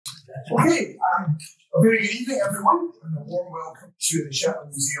Okay, a very good evening, everyone, and a warm welcome to the Shetland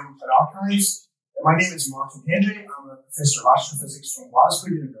Museum and Archives. My name is Martin Hendry. I'm a professor of astrophysics from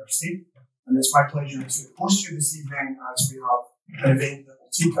Glasgow University, and it's my pleasure to host you this evening as we have an event that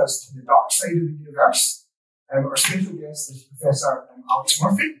will take us to the dark side of the universe. Our special guest is Professor Alex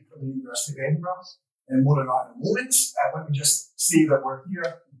Murphy from the University of Edinburgh, and more on that in a moment. Let me just say that we're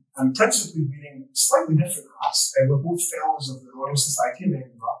here principally wearing slightly different hats. We're both fellows of the Royal Society of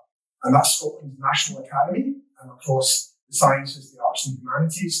Edinburgh, and that's Scotland's National Academy, and across the sciences, the arts and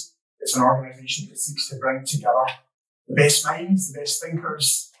humanities. It's an organisation that seeks to bring together the best minds, the best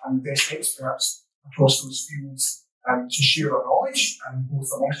thinkers, and the best experts across those fields to share our knowledge,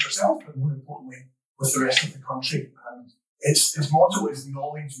 both amongst ourselves, but more importantly, with the rest of the country. Its motto is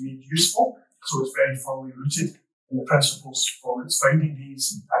knowledge made useful, so it's very firmly rooted in the principles from its founding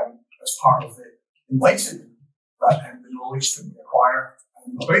days as part of the enlightenment that the knowledge that we acquire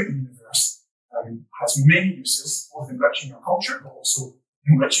about the universe has many uses, both enriching our culture, but also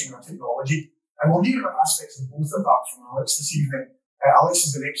enriching our technology. And we'll hear about aspects of both of that from Alex this evening. Alex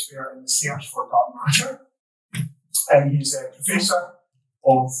is an expert in the search for dark matter, and he's a professor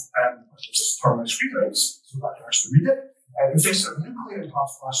of, I'll just turn my screen around so that I can actually read it, professor of nuclear and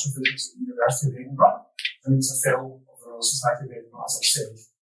particle astrophysics at the University of Edinburgh, and he's a fellow of the Royal Society of Edinburgh, as I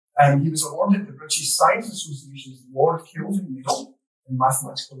said. He was awarded the British Science Association's Lord Kelvin Medal in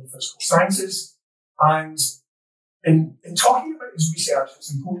Mathematical and Physical Sciences. And in talking about his research,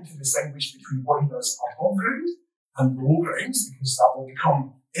 it's important to distinguish between what he does above ground and below ground, because that will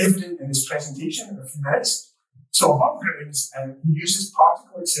become evident in his presentation in a few minutes. So above ground, he uses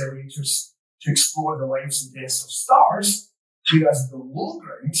particle accelerators to explore the lives and deaths of stars, whereas below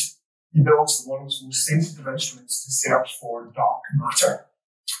ground, he builds the world's most sensitive instruments to search for dark matter.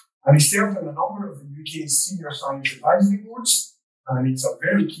 And he served on a number of the UK's senior science advisory boards, and he's a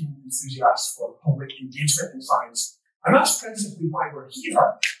very keen enthusiast for public engagement in science. And that's principally why we're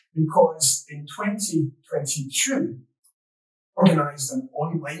here, because in 2022, organised an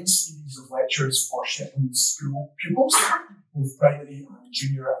online series of lectures for Shetland school pupils, both primary and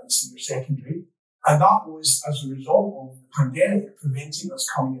junior and senior secondary. And that was as a result of the pandemic preventing us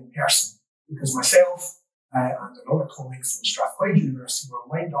coming in person, because myself and another colleague from Strathclyde University were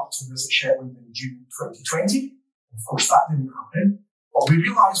lined up to visit Shetland in June 2020. Of course, that didn't happen. But we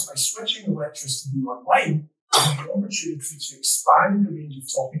realised by switching the lectures to be online, we had the opportunity to expand the range of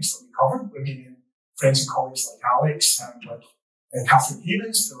topics that we covered, bringing in friends and colleagues like Alex and like Catherine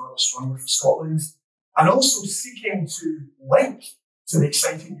Havens, the Royal Astronomer for Scotland, and also seeking to link to the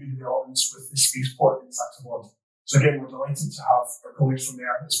exciting new developments with the spaceport in Saxon. So again, we're delighted to have our colleagues from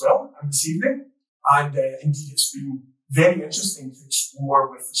there as well this evening. And indeed, it's been very interesting to explore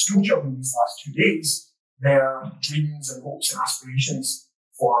with the school children these last 2 days their dreams and hopes and aspirations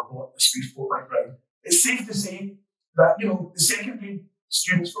for what the spaceport might bring. It's safe to say that, the secondary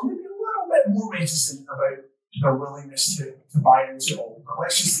students were maybe a little bit more reticent about their willingness to buy into it all. But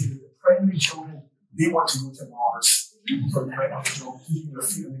let's just say that the primary children, they want to go to Mars. So they might have a job keeping their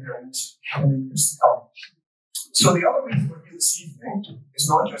feet on the ground in the years to come. So the other reason we're here this evening is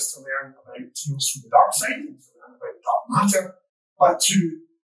not just to learn about tales from the dark side and to learn about dark matter, but to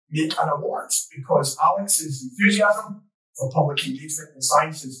make an award, because Alex's enthusiasm for public engagement in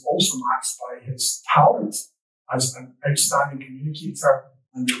science is also matched by his talent as an outstanding communicator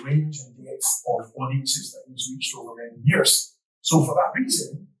and the range and depth of audiences that he's reached over many years. So for that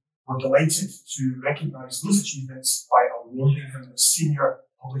reason, we're delighted to recognise those achievements by awarding him the Senior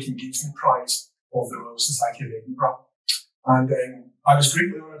Public Engagement Prize of the Royal Society of Edinburgh. And I was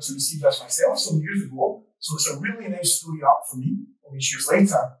greatly honoured to receive this myself some years ago, so it's a really nice story arc for me, all these years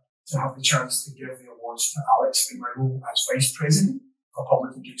later, to have the chance to give the awards to Alex in my role as Vice President for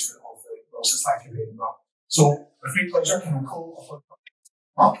Public Engagement of the Royal Society of Edinburgh. So, with great pleasure, can I call upon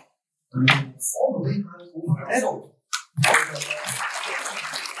Mark and we will formally hand over the medal.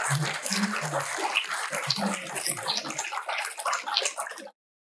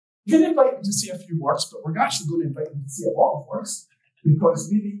 We did invite him to say a few words, but we're actually going to invite him to say a lot of words, because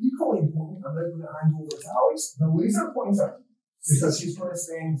maybe equally important, I'm now going to hand over to Alex the laser pointer, because he's going to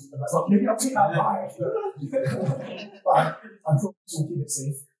spend, maybe I'll take that back, but I promise we'll keep it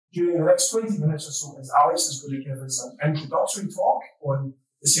safe. During the next 20 minutes or so, as Alex is going to give us an introductory talk on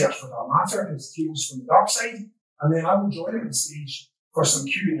the search for dark matter, his tales from the dark side, and then I will join him on stage for some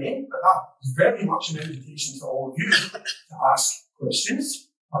Q&A, but that is very much an invitation to all of you to ask questions.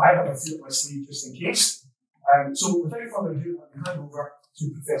 But I have a few up my sleeve just in case. So without further ado, let me hand over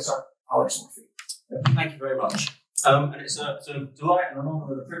to Professor Alex Murphy. Thank you very much. And it's a delight and an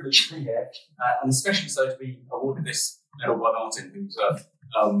honour and a privilege to be here, and especially so to be awarded this medal by Martin, who's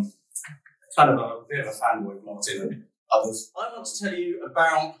kind of a bit of a fanboy of Martin and others. I want to tell you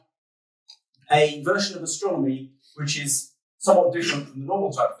about a version of astronomy which is somewhat different from the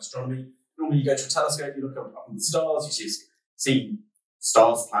normal type of astronomy. Normally you go to a telescope, you look up in the stars, you see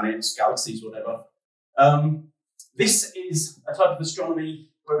stars, planets, galaxies, whatever. This is a type of astronomy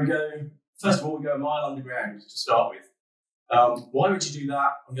where we go, first of all, we go a mile underground to start with. Why would you do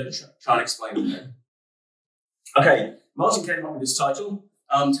that? I'm going to try and explain it. Okay, Martin came up with this title,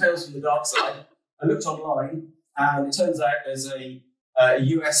 Tales from the Dark Side. I looked online, and it turns out there's a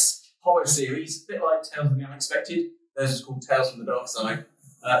US horror series, a bit like Tales of the Unexpected. Theirs is called Tales from the Dark Side.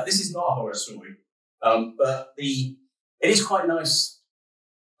 This is not a horror story, but it is quite nice.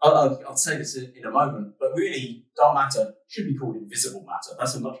 I'll say this in a moment, but really, dark matter should be called invisible matter.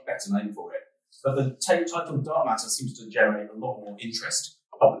 That's a much better name for it. But the title dark matter seems to generate a lot more interest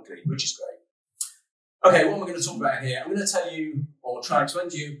publicly, which is great. Okay, what am I going to talk about here? I'm going to tell you, or try to explain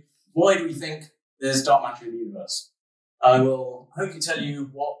to you, why do we think there's dark matter in the universe? I will hopefully tell you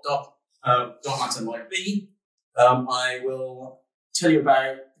what dark matter might be. I will tell you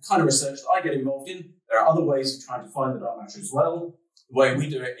about the kind of research that I get involved in. There are other ways of trying to find the dark matter as well. The way we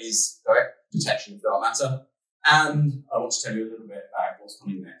do it is direct detection of dark matter. And I want to tell you a little bit about what's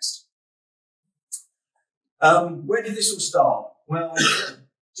coming next. Where did this all start? Well,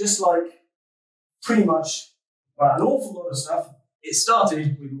 just like pretty much an awful lot of stuff, it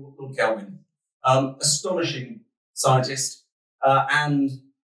started with Lord Kelvin, astonishing scientist, and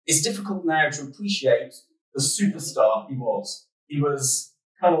it's difficult now to appreciate the superstar he was. He was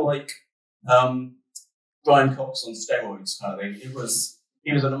kind of like Brian Cox on steroids kind of thing. He was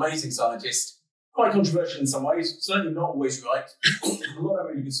an amazing scientist, quite controversial in some ways, certainly not always right. A lot of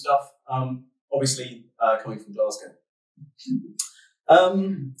really good stuff, obviously coming from Glasgow.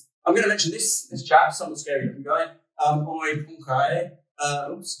 I'm going to mention this chap, somewhat scary looking guy, I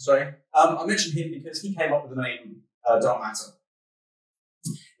mentioned him because he came up with the name dark matter.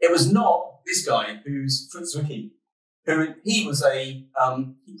 It was not this guy who's Fritz Zwicky, who he was keep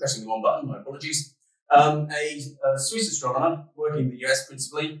pressing the wrong button, my apologies, a Swiss astronomer working in the US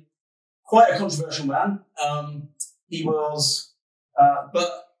principally, quite a controversial man. But he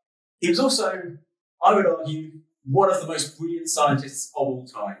was also, I would argue, one of the most brilliant scientists of all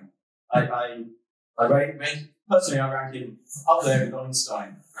time. Personally, I rank him up there with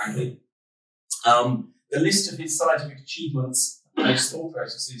Einstein, frankly. The list of his scientific achievements and his thought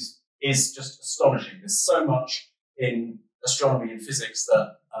processes is just astonishing. There's so much in astronomy and physics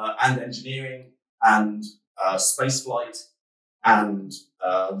and engineering and space flight and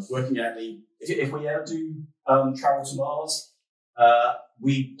working out if we ever do travel to Mars,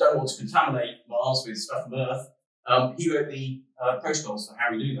 we don't want to contaminate Mars with stuff from Earth. He wrote the protocols for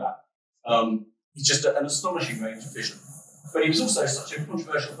how we do that. He's just an astonishing range of vision. But he was also such a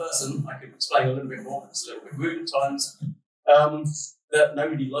controversial person, I could explain a little bit more, it's a little bit rude at times, that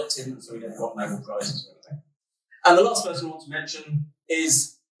nobody liked him, and so he never got Nobel Prizes or anything. And the last person I want to mention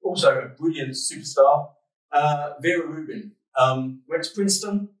is also a brilliant superstar, Vera Rubin. Went to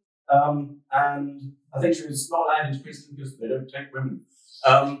Princeton, and I think she was not allowed into Princeton because they don't take women.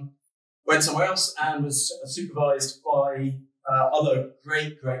 Went somewhere else and was supervised by other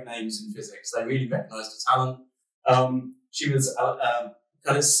great names in physics. They really recognised her talent. She was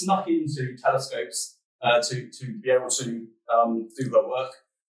kind of snuck into telescopes to be able to do her work.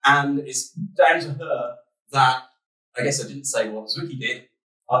 And it's down to her that, I guess I didn't say what Zwicky did.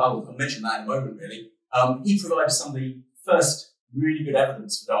 I'll mention that in a moment, really. He provided some of the first really good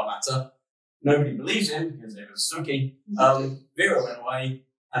evidence for dark matter. Nobody believed him because it was Zwicky. Vera went away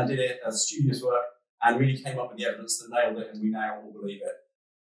and did it as studious work and really came up with the evidence that nailed it, and we now all believe it.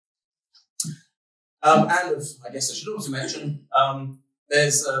 I guess I should also mention,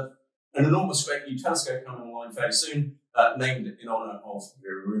 there's an enormous great new telescope coming online fairly soon, named in honour of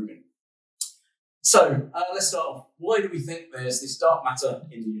Vera Rubin. So let's start off. Why do we think there's this dark matter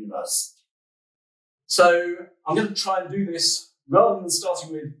in the universe? So I'm going to try and do this, rather than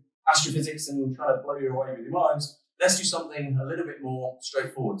starting with astrophysics and trying to blow you away with your minds, let's do something a little bit more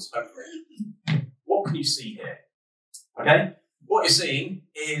straightforward, hopefully. What can you see here? Okay, what you're seeing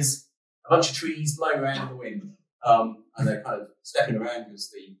is a bunch of trees blowing around in the wind, and they're kind of stepping around because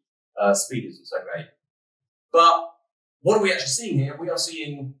the speed isn't so great. But what are we actually seeing here? We are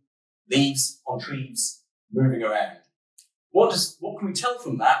seeing leaves on trees moving around. What can we tell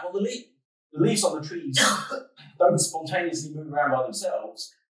from that? Well, the leaves on the trees don't spontaneously move around by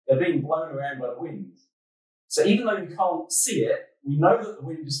themselves. They're being blown around by the wind. So even though you can't see it, we know that the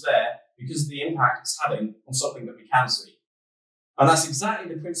wind is there because of the impact it's having on something that we can see. And that's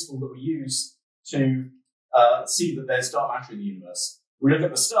exactly the principle that we use to see that there's dark matter in the universe. We look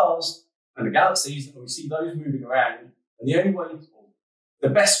at the stars, and the galaxies, and we see those moving around. And the only way, the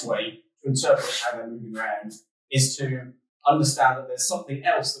best way to interpret how they're moving around is to understand that there's something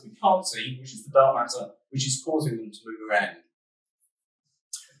else that we can't see, which is the dark matter, which is causing them to move around.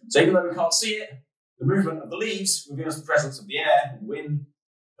 So even though we can't see it, the movement of the leaves reveals the presence of the air and the wind.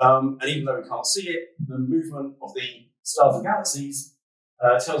 And even though we can't see it, the movement of the stars and galaxies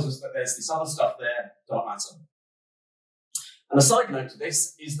tells us that there's this other stuff there, dark matter. And a side note to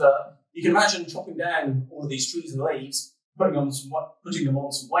this is that you can imagine chopping down all of these trees and leaves, putting them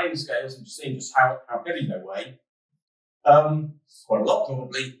on some weighing scales and seeing just how heavy they weigh. Quite a lot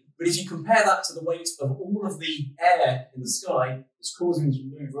probably. But if you compare that to the weight of all of the air in the sky that's causing them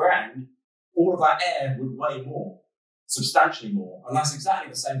to move around, all of that air would weigh more, substantially more. And that's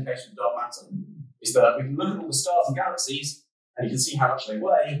exactly the same case with dark matter, is that we can look at all the stars and galaxies and you can see how much they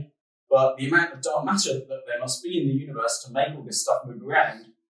weigh, but the amount of dark matter that there must be in the universe to make all this stuff move around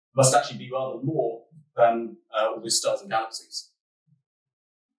must actually be rather more than all these stars and galaxies.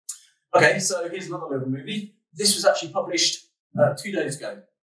 Okay, so here's another little movie. This was actually published 2 days ago.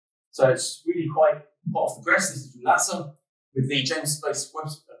 So it's really quite hot off the press. This is from NASA with the James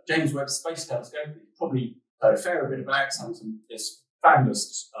Webb Space Telescope. You've probably heard a fair bit about this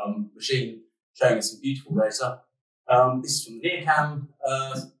fabulous machine showing us some beautiful data. This is from the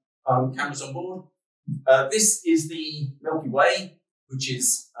NearCam cameras on board. This is the Milky Way, which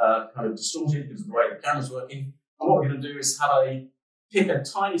is kind of distorted because of the way the camera's working. And what we're going to do is pick a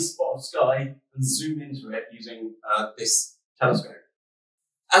tiny spot of sky and zoom into it using this telescope.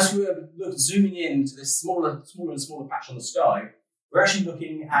 As we're zooming into this smaller and smaller patch on the sky, we're actually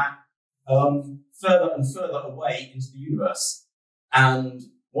looking at further and further away into the universe. And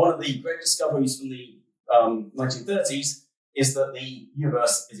one of the great discoveries from the 1930s is that the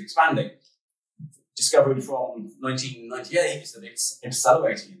universe is expanding. Discovery from 1998 is that it's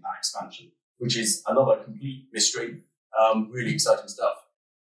accelerating in that expansion, which is another complete mystery. Really exciting stuff.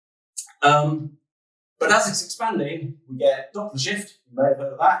 But as it's expanding, we get Doppler shift. You may have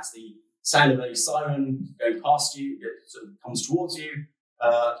heard of that. It's the sound of a siren going past you. It sort of comes towards you,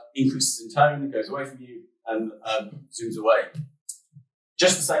 increases in tone, goes away from you, and zooms away.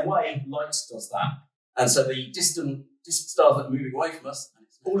 Just the same way, light does that. And so the distant stars that are moving away from us,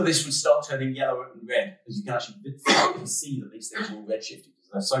 all of this would start turning yellow and red, because you can actually see that these things are all redshifted because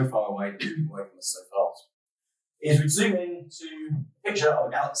they're so far away, they're moving away from us so fast. Is we zoom in to a picture of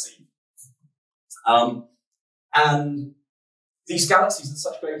a galaxy. And these galaxies at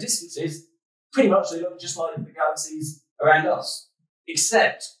such great distances, pretty much they look just like the galaxies around us,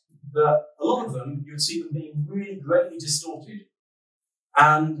 except that a lot of them, you would see them being really greatly distorted.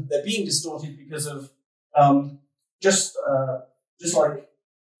 And they're being distorted because of just like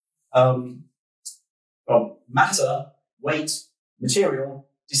matter, weight, material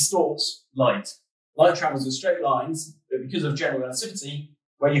distorts light. Light travels in straight lines, but because of general relativity,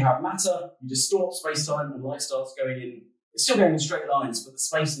 where you have matter, you distort space-time and light starts going in. It's still going in straight lines, but the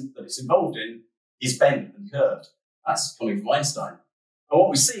space that it's involved in is bent and curved. That's coming from Einstein. And what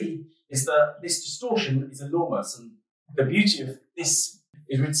we see is that this distortion is enormous. And the beauty of this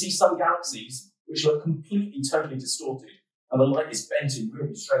is we'd see some galaxies which look completely, totally distorted. And the light is bent in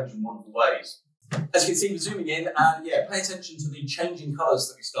really strange and wonderful ways. As you can see, we're zooming in, and pay attention to the changing colours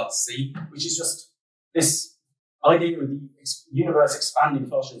that we start to see, which is just this idea of the universe expanding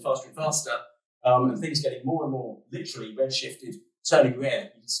faster and faster and faster, and things getting more and more literally redshifted, turning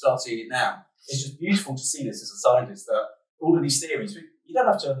red. You can start seeing it now. It's just beautiful to see this as a scientist, that all of these theories, you don't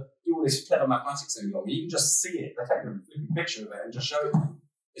have to do all this clever mathematics any longer. You can just see it. They take a picture of it and just show it.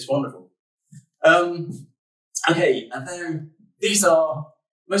 It's wonderful. Okay, and then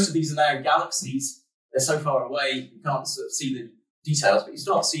most of these are now galaxies. They're so far away, you can't sort of see the details, but you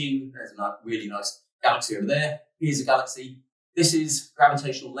start seeing, there's a really nice galaxy over there. Here's a galaxy. This is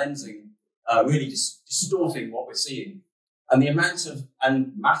gravitational lensing, really distorting what we're seeing. And the amount of,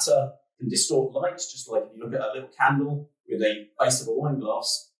 and matter can distort light, just like if you look at a little candle with a base of a wine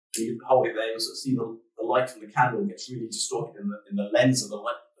glass, and you hold it there, you'll sort of see the light from the candle gets really distorted in the lens of the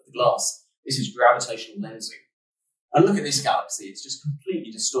light of the glass. This is gravitational lensing. And look at this galaxy, it's just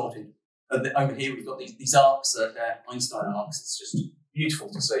completely distorted. And over here we've got these arcs, Einstein arcs. It's just beautiful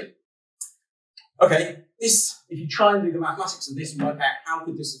to see. Okay, if you try and do the mathematics of this and work out how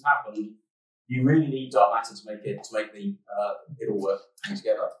could this have happened, you really need dark matter to make it all work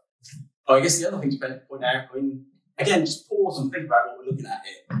together. Oh, I guess the other thing to point out, again, just pause and think about what we're looking at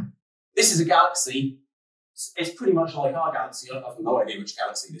here. This is a galaxy. It's pretty much like our galaxy. I have no idea which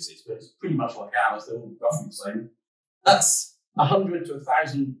galaxy this is, but it's pretty much like ours. They're all roughly the same. That's 100 to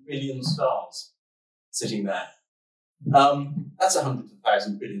 1,000 billion stars sitting there. That's 100 to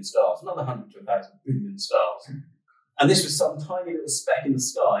 1,000 billion stars, another 100 to 1,000 billion stars. And this was some tiny little speck in the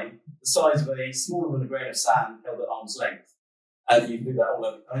sky, the size of a smaller than a grain of sand held at arm's length. And you can do that all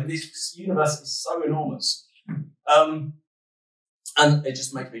over. I mean, this universe is so enormous. And it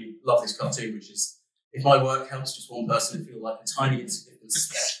just makes me love this cartoon, which is, if my work helps just one person feel like a tiny insignificant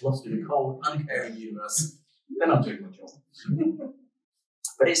speck lost in a cold, uncaring universe, then I'm doing my job.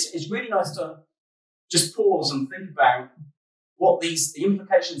 But it's really nice to just pause and think about what the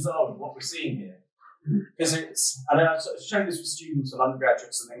implications are of what we're seeing here. Because and I've shown this with students and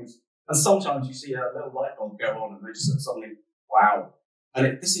undergraduates and things, and sometimes you see a little light bulb go on and they just suddenly, wow.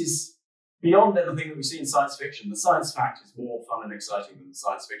 And this is beyond everything that we see in science fiction. The science fact is more fun and exciting than the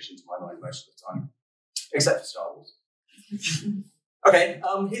science fiction to my mind most of the time, except for Star Wars. Okay,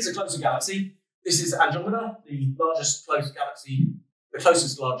 here's a closer galaxy. This is Andromeda, the largest close galaxy, the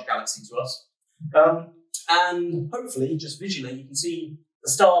closest large galaxy to us. And hopefully, just visually, you can see the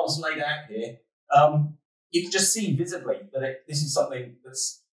stars laid out here. You can just see visibly that this is something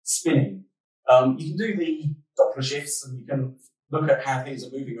that's spinning. You can do the Doppler shifts and you can look at how things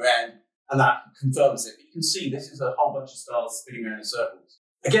are moving around, and that confirms it. But you can see this is a whole bunch of stars spinning around in circles.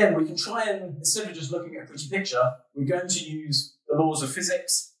 Again, we can try and, instead of just looking at a pretty picture, we're going to use the laws of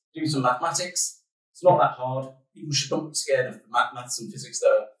physics, do some mathematics. It's not that hard. People should not be scared of the maths and physics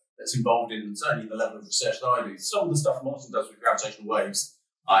that's involved in certainly the level of research that I do. Some of the stuff Martin does with gravitational waves,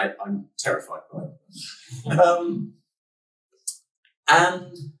 I'm terrified by.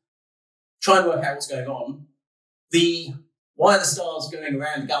 And try and work out what's going on. Why are the stars going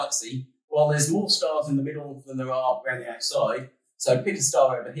around the galaxy? Well, there's more stars in the middle than there are around the outside. So pick a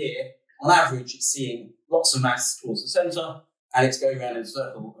star over here. On average, it's seeing lots of mass towards the centre, and it's going around in a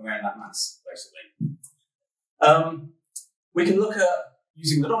circle around that mass, basically. We can look at,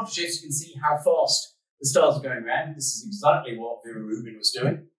 using the Doppler shifts, you can see how fast the stars are going around. This is exactly what Vera Rubin was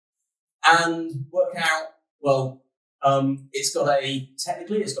doing. And work out, well, it's got a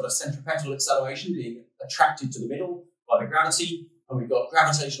centripetal acceleration being attracted to the middle by the gravity, and we've got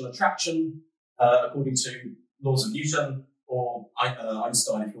gravitational attraction according to laws of Newton, or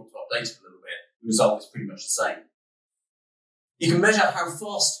Einstein if you want to update it a little bit. The result is pretty much the same. You can measure how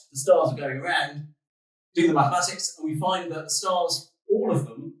fast the stars are going around, do the mathematics, and we find that the stars, all of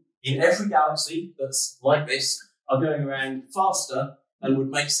them, in every galaxy that's like this, are going around faster than would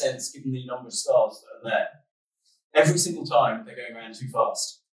make sense given the number of stars that are there. Every single time they're going around too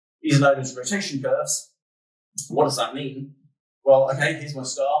fast. These are known as rotation curves. What does that mean? Well, okay, here's my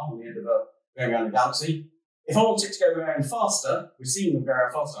star on the end of going around the galaxy. If I want it to go around faster, we're seeing them go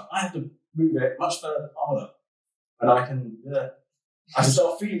around faster, I have to move it much further harder. And I can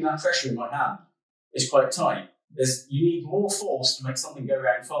start feeling that pressure in my hand. It's quite tight. You need more force to make something go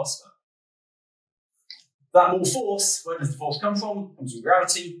around faster. That more force, where does the force come from? It comes from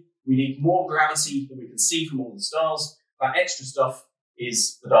gravity. We need more gravity than we can see from all the stars. That extra stuff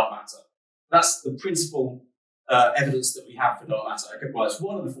is the dark matter. That's the principal evidence that we have for dark matter. Okay, well, it's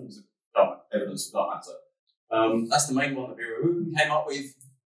one of the forms of evidence for dark matter. That's the main one that Vera Rubin came up with.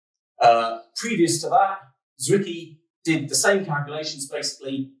 Previous to that, Zwicky did the same calculations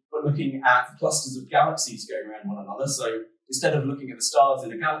basically, but looking at clusters of galaxies going around one another. So instead of looking at the stars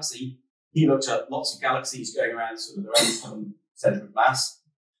in a galaxy, he looked at lots of galaxies going around sort of their own common centre of mass.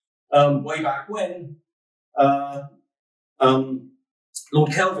 Way back when,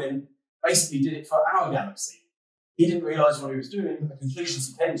 Lord Kelvin basically did it for our galaxy. He didn't realise what he was doing, but the conclusions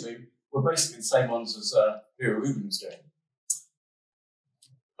he came to were basically the same ones as Vera Rubin was doing.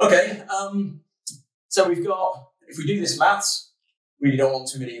 Okay, so we've got, if we do this maths, we don't want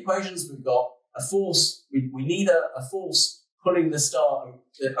too many equations, we've got a force, we need a force pulling the star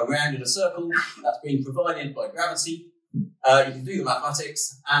around in a circle that's being provided by gravity. You can do the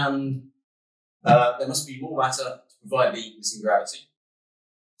mathematics, and there must be more matter to provide the missing gravity.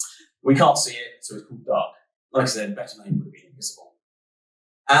 We can't see it, so it's called dark. Like I said, a better name would have been invisible.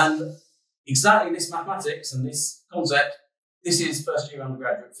 And exactly this mathematics and this concept, this is first year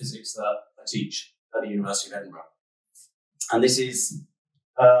undergraduate physics that I teach at the University of Edinburgh. And this is,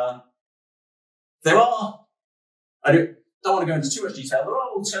 I don't want to go into too much detail, there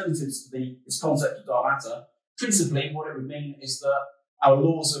are alternatives to this concept of dark matter. Principally, what it would mean is that our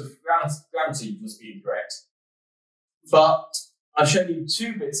laws of gravity must be incorrect. But I've shown you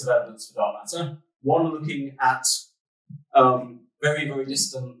two bits of evidence for dark matter. One looking at very, very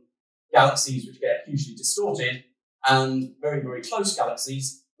distant galaxies which get hugely distorted, and very, very close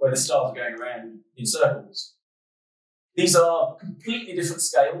galaxies where the stars are going around in circles. These are completely different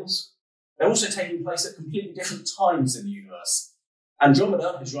scales. They're also taking place at completely different times in the universe.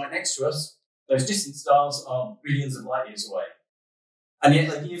 Andromeda is right next to us. those distant stars are billions of light years away. And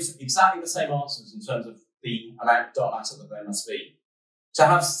yet they give exactly the same answers in terms of the amount of dark matter that there must be. To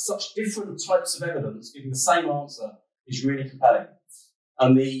have such different types of evidence giving the same answer is really compelling.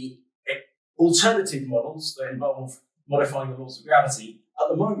 And the alternative models that involve modifying the laws of gravity at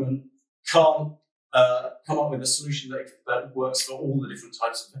the moment can't come up with a solution that works for all the different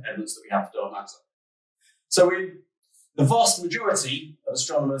types of evidence that we have for dark matter. So the vast majority of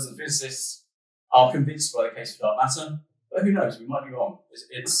astronomers and physicists are convinced by the case for dark matter, but who knows, we might be wrong.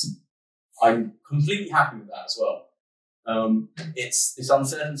 I'm completely happy with that as well. It's this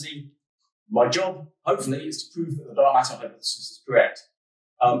uncertainty. My job, hopefully, is to prove that the dark matter hypothesis is correct.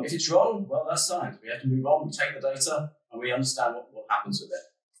 If it's wrong, well, that's science. We have to move on, we take the data, and we understand what happens with it.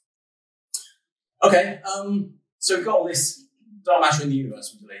 Okay, so we've got all this dark matter in the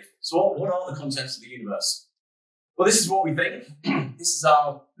universe, we believe. So what are the contents of the universe? Well, this is what we think. This is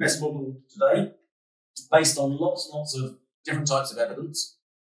our best model today, based on lots and lots of different types of evidence.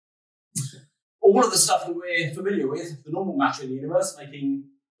 All of the stuff that we're familiar with, the normal matter in the universe, making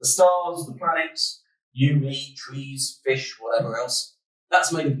the stars, the planets, you, me, trees, fish, whatever else,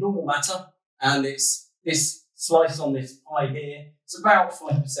 that's made of normal matter, and it's this slice on this pie here. It's about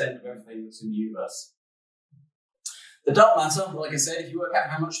 5% of everything that's in the universe. The dark matter, like I said, if you work out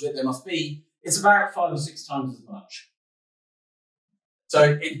how much of it there must be, it's about 5 or 6 times as much.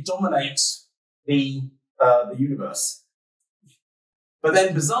 So it dominates the universe. But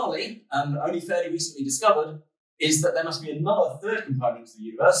then bizarrely, and only fairly recently discovered, is that there must be another third component to the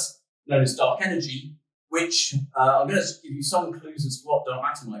universe, known as dark energy, which I'm going to give you some clues as to what dark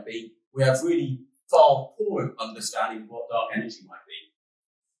matter might be. We have really far poor understanding of what dark energy might be.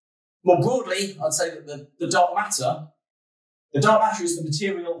 More broadly, I'd say that the dark matter is the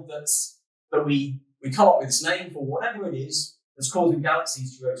material that we come up with its name for whatever it is that's causing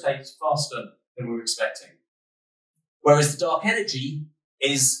galaxies to rotate faster than we were expecting. Whereas the dark energy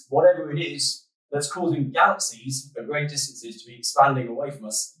is whatever it is that's causing galaxies at great distances to be expanding away from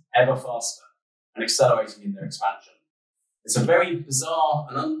us ever faster and accelerating in their expansion. It's a very bizarre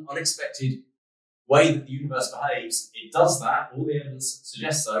and unexpected way that the universe behaves. It does that, all the evidence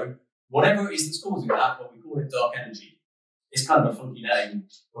suggests so. Whatever it is that's causing that, but we call it dark energy. It's kind of a funky name,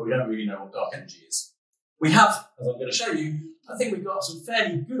 but we don't really know what dark energy is. We have, as I'm going to show you, I think we've got some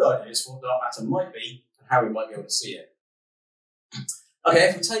fairly good ideas for what dark matter might be and how we might be able to see it. Okay,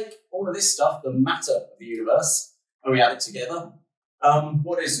 if we take all of this stuff, the matter of the universe, and we add it together,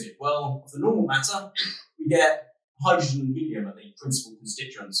 what is it? Well, of the normal matter, we get hydrogen and helium are the principal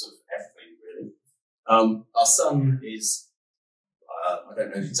constituents of everything, really. Our sun is, I don't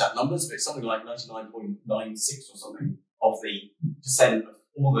know the exact numbers, but it's something like 99.96 or something of the percent of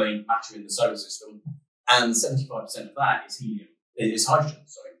all the matter in the solar system, and 75% of that is helium. It is hydrogen.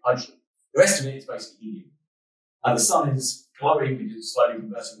 The rest of it is basically helium. And the sun is glowing because it's slowly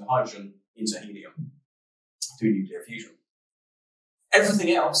converting the hydrogen into helium through nuclear fusion.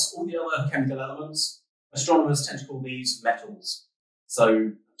 Everything else, all the other chemical elements, astronomers tend to call these metals. So,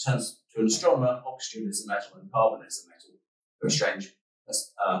 in terms to an astronomer, oxygen is a metal and carbon is a metal. Very strange.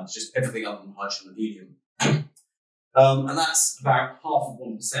 That's just everything other than hydrogen and helium. And that's about half of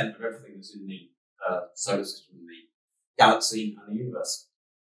 1% of everything that's in the solar system, the galaxy, and the universe.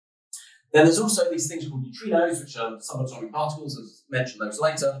 Then there's also these things called neutrinos, which are subatomic particles. I'll mention those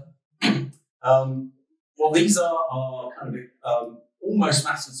later. Well, these are kind of almost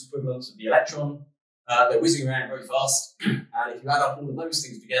massless equivalents of the electron. They're whizzing around very fast, and if you add up all of those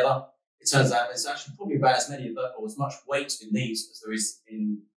things together, it turns out there's actually probably about as many of that, or as much weight in these as there is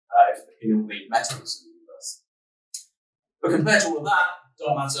in all the metals in the universe. But compared to all of that,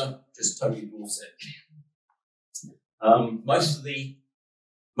 dark matter just totally dwarfs it.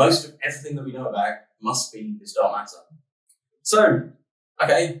 Most of everything that we know about must be this dark matter. So,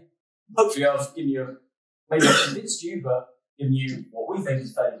 okay, hopefully I've given you, maybe I've convinced you, but given you what we think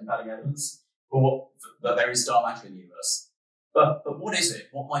is fairly compelling evidence for that there is dark matter in the universe. But what is it?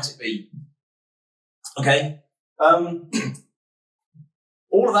 What might it be? Okay, all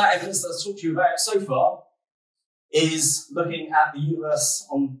of that evidence that I've talked to you about so far is looking at the universe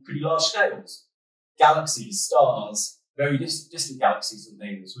on pretty large scales. Galaxies, stars, very distant galaxies and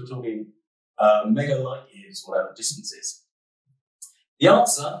things. We're talking mega light years, whatever distances. The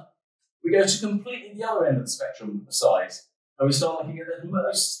answer, we go to completely the other end of the spectrum of size, and we start looking at the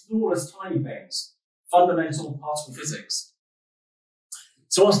most smallest tiny things, fundamental particle physics.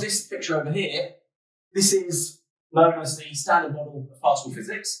 So what's this picture over here? This is known as the standard model of particle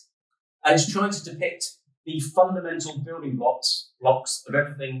physics, and it's trying to depict the fundamental building blocks of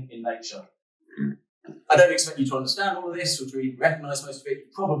everything in nature. I don't expect you to understand all of this or to even recognise most of it.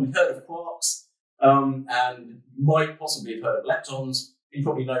 You've probably heard of quarks, and you might possibly have heard of leptons. You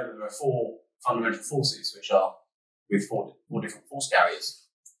probably know that there are 4 fundamental forces, which are with four different force carriers.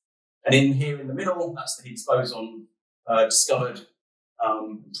 And in here in the middle, that's the Higgs boson, discovered,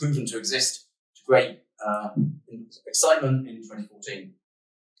 proven to exist to great excitement in 2014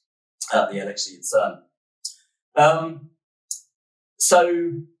 at the LHC at CERN.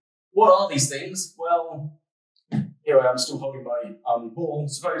 So what are these things? Well, here I am still holding my ball.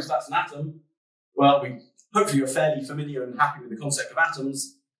 Suppose that's an atom. Well, hopefully you're fairly familiar and happy with the concept of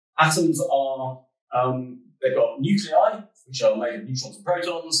atoms. Atoms are, they've got nuclei, which are made of neutrons and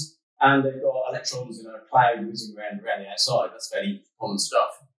protons, and they've got electrons in a cloud whizzing around the outside. That's fairly common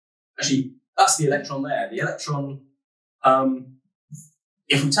stuff. Actually, that's the electron there. The electron,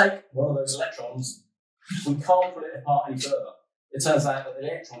 if we take one of those electrons, we can't put it apart any further. It turns out that the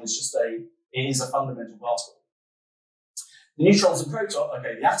electron is just it is a fundamental particle. The neutrons and protons,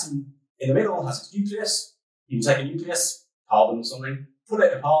 okay, the atom in the middle has its nucleus. You can take a nucleus, carbon or something, pull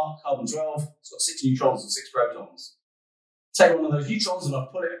it apart, carbon-12, it's got 6 neutrons and 6 protons. Take one of those neutrons and I'll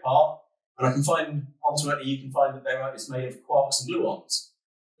pull it apart, and I can find, ultimately you can find that it's made of quarks and gluons.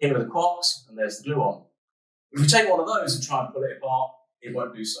 Here are the quarks, and there's the gluon. If we take one of those and try and pull it apart, it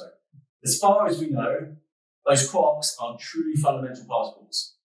won't do so. As far as we know, those quarks are truly fundamental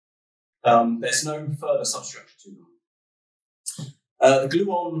particles. There's no further substructure to them. The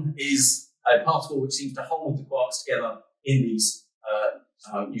gluon is a particle which seems to hold the quarks together in these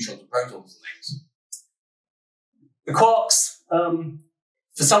neutrons and protons and things. The quarks,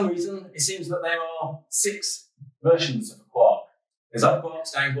 for some reason, it seems that there are 6 versions of a quark. There's up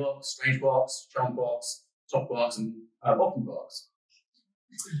quarks, down quarks, strange quarks, charm quarks, top quarks, and bottom quarks.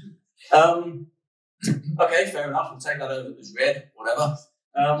 Okay, fair enough. We'll take that over as red, whatever.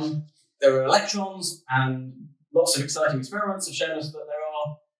 There are electrons, and lots of exciting experiments have shown us that there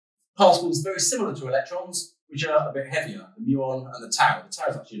are particles very similar to electrons, which are a bit heavier, the muon and the tau. The tau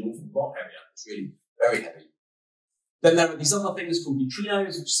is actually an awful lot heavier. It's really very heavy. Then there are these other things called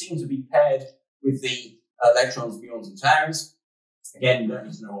neutrinos, which seem to be paired with the electrons, muons, and taus. Again, you don't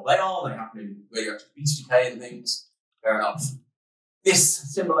need to know what they are. They happen in radioactive beta decay and things. Fair enough.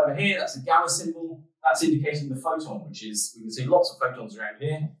 This symbol over here, that's a gamma symbol. That's indicating the photon, which is, we can see lots of photons around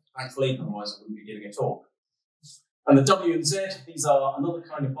here. Thankfully, otherwise I wouldn't be giving a talk. And the W and Z, these are another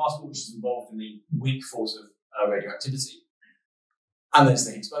kind of particle which is involved in the weak force of radioactivity. And there's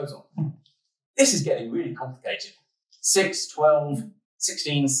the Higgs boson. This is getting really complicated. 6, 12,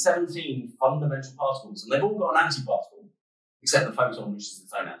 16, 17 fundamental particles, and they've all got an antiparticle, except the photon, which is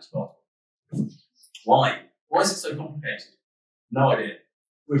its own antiparticle. Why? Why is it so complicated? No idea.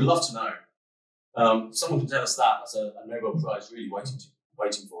 We'd love to know. Someone can tell us that. That's a Nobel Prize really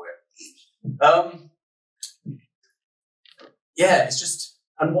waiting for it. Yeah, it's just,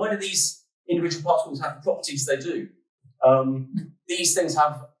 and why do these individual particles have the properties they do? These things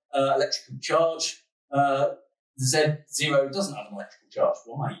have electrical charge. The Z0 doesn't have an electrical charge.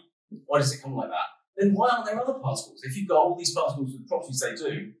 Why? Why does it come like that? Then why aren't there other particles? If you've got all these particles with the properties they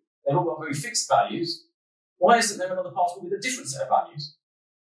do, they've all got very fixed values. Why isn't there another particle with a different set of values?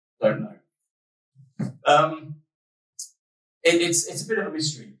 Don't know. It's a bit of a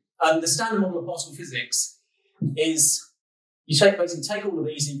mystery. The standard model of particle physics is you basically take all of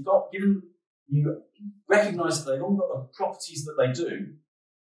these, and you recognise that they've all got the properties that they do,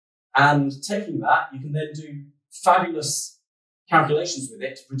 and taking that, you can then do fabulous calculations with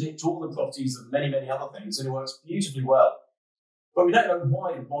it to predict all the properties of many, many other things, and it works beautifully well. But we don't know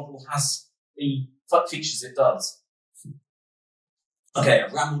why the model has the features it does. Okay,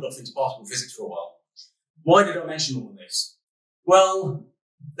 I've rambled off into particle physics for a while. Why did I mention all of this? Well,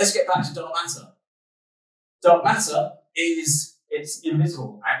 let's get back to dark matter. Dark matter it's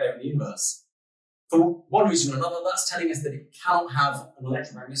invisible out there in the universe. For one reason or another, that's telling us that it cannot have an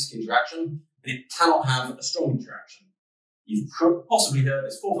electromagnetic interaction, and it cannot have a strong interaction. You've possibly heard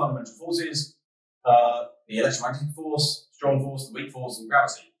there's 4 fundamental forces, the electromagnetic force, strong force, the weak force, and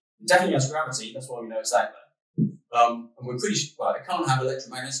gravity. It definitely has gravity, that's why we know it's out there. And we're pretty sure, well, it can't have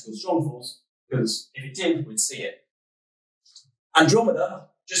electromagnetic or strong force, because if it did, we'd see it. Andromeda,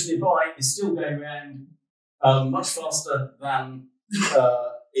 just nearby, is still going around much faster than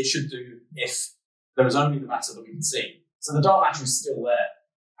it should do if there was only the matter that we can see. So the dark matter is still there.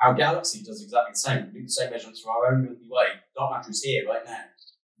 Our galaxy does exactly the same. We do the same measurements for our own Milky Way. Dark matter is here right now.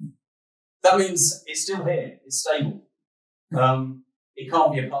 That means it's still here. It's stable. It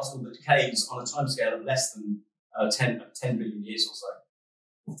can't be a particle that decays on a timescale of less than 10 billion years or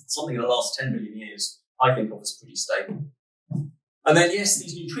so. Something that lasts 10 billion years, I think of as pretty stable. And then, yes,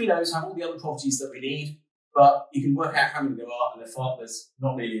 these neutrinos have all the other properties that we need, but you can work out how many there are, and there's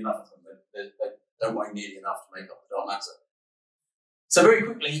not nearly enough of them. They don't weigh nearly enough to make up the dark matter. So very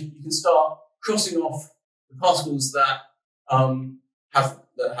quickly, you can start crossing off the particles that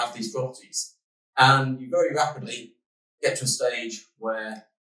have these properties, and you very rapidly get to a stage where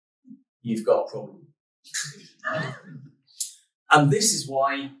you've got a problem. And this is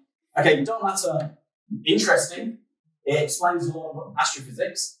why, okay, dark matter, interesting. It explains a lot of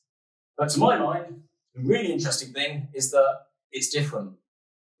astrophysics, but to my mind, the really interesting thing is that it's different.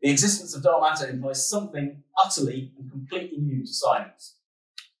 The existence of dark matter implies something utterly and completely new to science.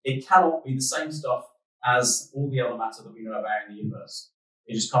 It cannot be the same stuff as all the other matter that we know about in the universe.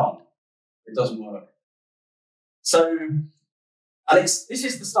 It just can't. It doesn't work. So, this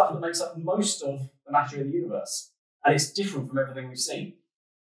is the stuff that makes up most of the matter in the universe, and it's different from everything we've seen.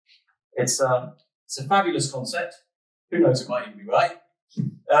 It's a fabulous concept. Who knows, it might even be right.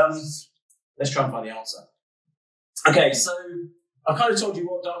 Let's try and find the answer. Okay, so I've kind of told you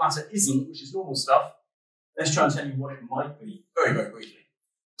what dark matter isn't, which is normal stuff. Let's try and tell you what it might be very, very quickly.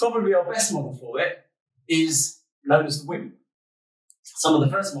 Probably our best model for it is known as the WIMP. Some of the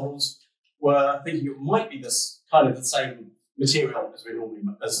first models were thinking it might be this kind of the same material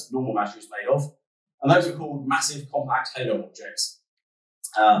as normal matter is made of, and those are called massive compact halo objects,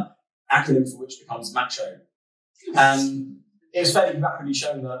 acronym for which becomes MACHO. And it was fairly rapidly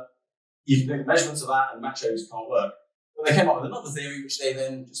shown that you can do measurements of that and MACHOs can't work. But they came up with another theory, which they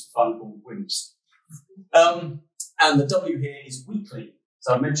then just for fun called WIMPs. And the W here is weakly.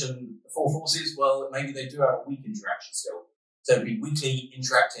 So I mentioned the four forces. Well, maybe they do have a weak interaction still. So it'd be weakly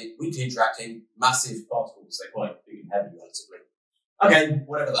interacting massive particles. They're quite big and heavy relatively. Okay,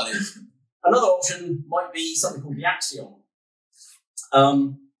 whatever that is. Another option might be something called the axion.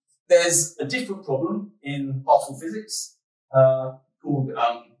 There's a different problem in particle physics called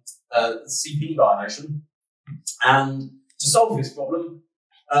CP violation. And to solve this problem,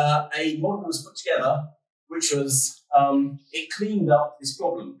 a model was put together which was, it cleaned up this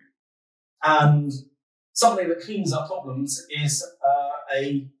problem. And something that cleans up problems is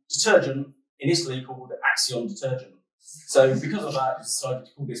a detergent in Italy called Axion detergent. So because of that, we decided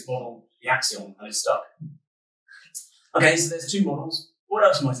to call this model the Axion, and it stuck. Okay, so there's two models. What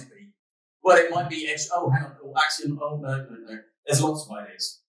else might it be? Well, it might be, oh, hang on, Axion, oh, no. There's lots of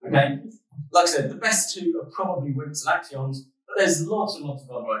ideas, okay? Like I said, the best two are probably WIMPs and axions, but there's lots and lots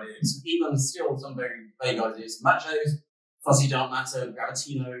of other ideas. Even still, some very vague ideas. MACHOs, fuzzy dark matter,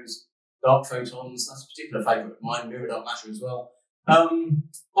 gravitinos, dark photons, that's a particular favourite of mine, mirror dark matter as well.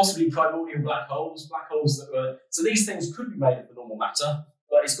 Possibly primordial black holes that were... So these things could be made of the normal matter,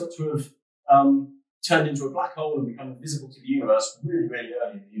 but it's got to have turned into a black hole and become visible to the universe really, really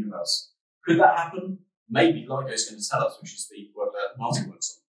early in the universe. Could that happen? Maybe LIGO's going to tell us, which is the work that Martin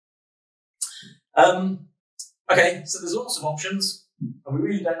works on. Okay, so there's lots of options, and we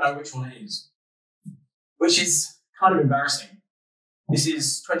really don't know which one it is, which is kind of embarrassing. This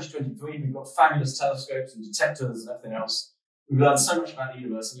is 2023, we've got fabulous telescopes and detectors and everything else. We've learned so much about the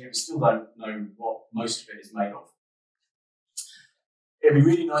universe, and yet we still don't know what most of it is made of. It'd be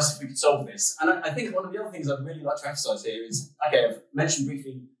really nice if we could solve this. And I think one of the other things I'd really like to emphasize here is, okay, I've mentioned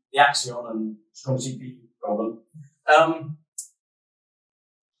briefly the axion and strong CP problem.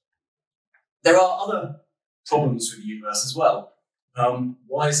 There are other problems with the universe as well.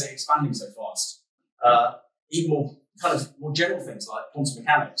 Why is it expanding so fast? Even more general things like quantum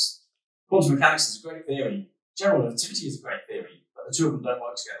mechanics. Quantum mechanics is a great theory. General relativity is a great theory, but the two of them don't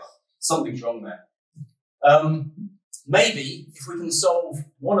work together. Something's wrong there. Maybe if we can solve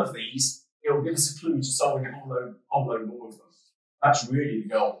one of these, it will give us a clue to solving a whole load more of them. That's really the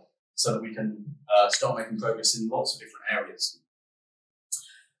goal, so that we can start making progress in lots of different areas.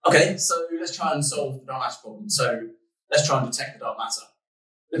 Okay, so let's try and solve the dark matter problem. So let's try and detect the dark matter.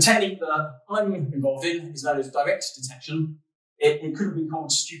 The technique that I'm involved in is known as direct detection. It could have been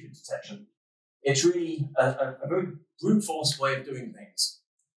called stupid detection. It's really a very brute force way of doing things.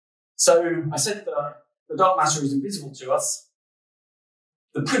 So I said that the dark matter is invisible to us.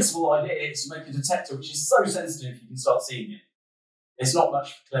 The principal idea is to make a detector which is so sensitive you can start seeing it. It's not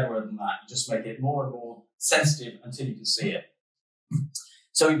much cleverer than that. You just make it more and more sensitive until you can see it.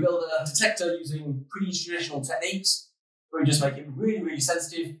 So we build a detector using pretty traditional techniques where we just make it really, really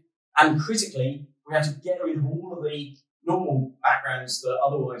sensitive. And critically, we have to get rid of all of the normal backgrounds that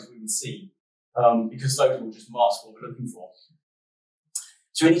otherwise we would see, because those will just mask what we're looking for.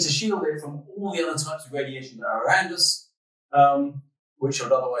 So we need to shield it from all the other types of radiation that are around us, which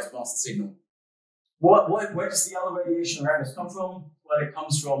would otherwise mask the signal. Where does the other radiation around us come from? Well, it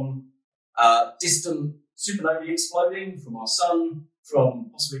comes from distant supernovae exploding, from our sun, from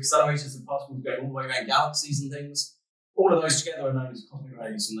possibly accelerators and particles going all the way around galaxies and things. All of those together are known as cosmic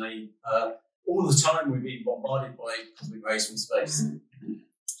rays, and they all the time we're being bombarded by cosmic rays from space.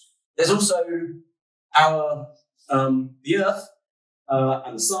 There's also our the Earth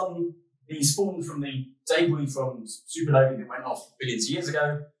and the Sun. These formed from the debris from supernovae that went off billions of years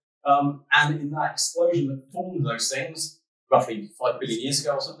ago, and in that explosion that formed those things, roughly 5 billion years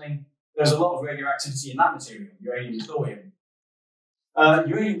ago or something, there's a lot of radioactivity in that material, uranium and thorium.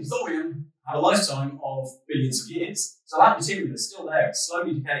 Uranium and thorium have a lifetime of billions of years. So that material is still there, it's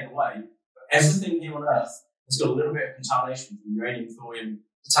slowly decaying away, but everything here on Earth has got a little bit of contamination from uranium, thorium,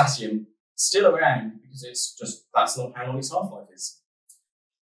 potassium still around, because it's just, that's not how long its half-life is.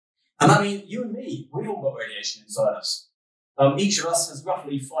 And I mean, you and me, we've all got radiation inside us. Each of us has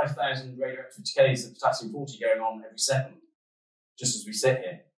roughly 5,000 radioactive decays of potassium-40 going on every second, just as we sit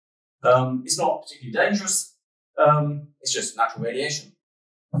here. It's not particularly dangerous, it's just natural radiation.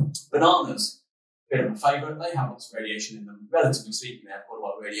 Bananas, a bit of a favourite, they have lots of radiation in them. Relatively speaking, they have quite a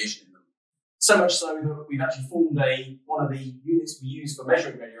lot of radiation in them. So much so that we've actually formed one of the units we use for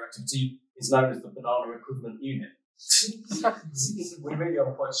measuring radioactivity is known as the banana equivalent unit. We really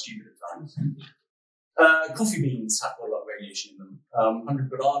are quite stupid at times. Coffee beans have quite a lot of radiation in them. 100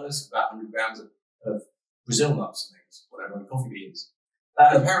 bananas, about 100 grams of Brazil nuts and things, whatever, coffee beans.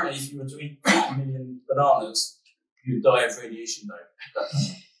 Apparently, if you were to eat 50 million bananas, you'd die of radiation, though.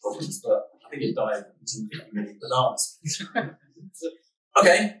 Problems, but I think you'd die of eating 50 million bananas.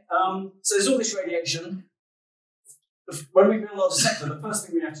 Okay, so there's all this radiation. When we build our detector, the first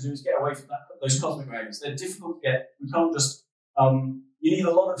thing we have to do is get away from those cosmic rays. They're difficult to get. We can't just, you need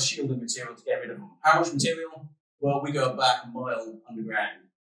a lot of shielding material to get rid of them. How much material? Well, we go back a mile underground.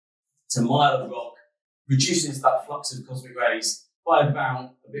 It's a mile of rock, reduces that flux of cosmic rays by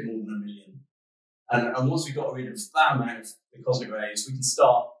about a bit more than 1 million. And once we've got rid of that amount of the cosmic rays, we can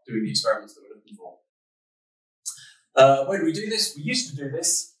start doing the experiments that we're looking for. Where do we do this? We used to do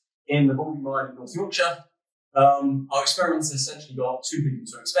this in the Baldy mine in North Yorkshire. Our experiments essentially got too big and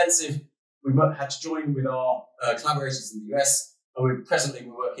too expensive. We had to join with our collaborators in the US, and we're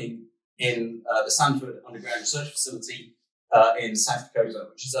working in the Sanford Underground Research Facility in South Dakota,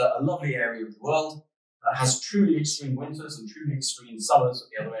 which is a lovely area of the world. Has truly extreme winters and truly extreme summers at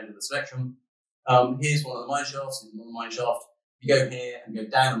the other end of the spectrum. Here's one of the mine shafts. Here's another mine shaft. You go here and go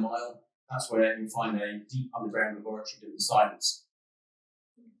down a mile. That's where you find a deep underground laboratory doing science.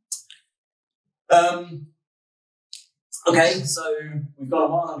 Okay, so we've got a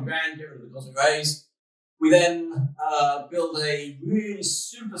mile underground, get rid of the cosmic rays. We then build a really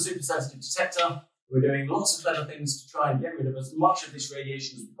super sensitive detector. We're doing lots of clever things to try and get rid of as much of this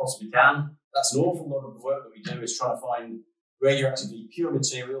radiation as we possibly can. That's an awful lot of the work that we do, is try to find radioactively pure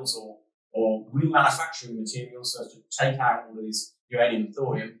materials or remanufacturing materials so as to take out all these uranium and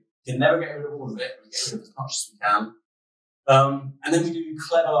thorium. You can never get rid of all of it, but we get rid of as much as we can. And then we do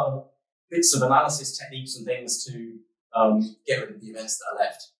clever bits of analysis techniques and things to get rid of the events that are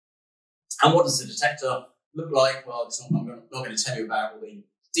left. And what does the detector look like? Well, I'm not going to tell you about all the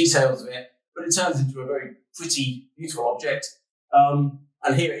details of it, but it turns into a very pretty, beautiful object.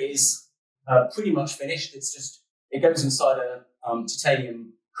 And here it is, pretty much finished. It's just, it goes inside a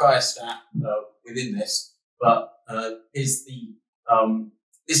titanium cryostat within this, but here's the,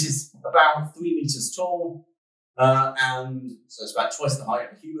 this is about 3 meters tall, and so it's about twice the height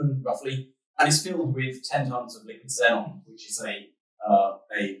of a human, roughly, and it's filled with 10 tons of liquid xenon, which is a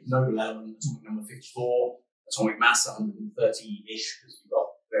noble element, atomic number 54, atomic mass 130-ish, because we've got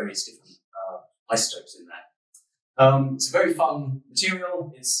various different isotopes in there. It's a very fun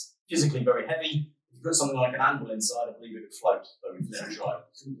material. It's physically very heavy. If you put something like an anvil inside, I believe it would float, though we've never tried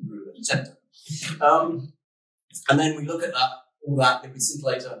through the detector. And then we look at all that liquid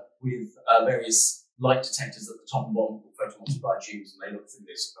scintillator with various light detectors at the top and bottom called photomultiplier tubes, and they look through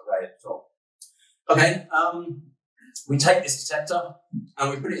this array at the top. Okay, we take this detector and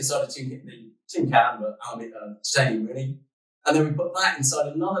we put it inside a tin can, but titanium really, and then we put that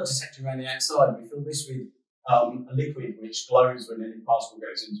inside another detector around the outside. We fill this with a liquid which glows when any particle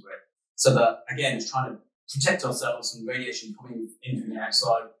goes into it, so that again it's trying to protect ourselves from radiation coming in from the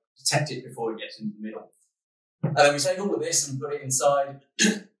outside, detect it before it gets into the middle. And then we take all of this and put it inside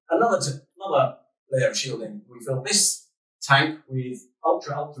another layer of shielding. We fill this tank with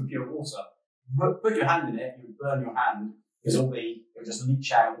ultra pure water. Put your hand in it, you would burn your hand, because it will just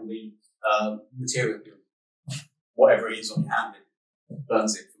leach out all the material, whatever it is on your hand, it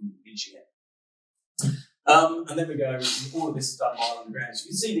burns it from leaching it. And then we go, all of this is done while underground. So you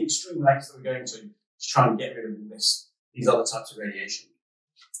can see the extreme lengths that we're going to try and get rid of these other types of radiation.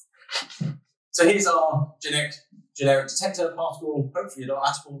 So here's our generic detector particle. Hopefully a dark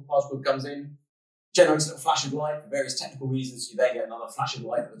matter particle comes in, generates a little flash of light for various technical reasons. You then get another flash of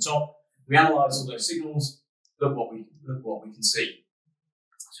light at the top. We analyse all those signals. Look what we can see.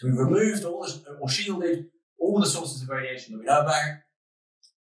 So we've removed or shielded all the sources of radiation that we know about.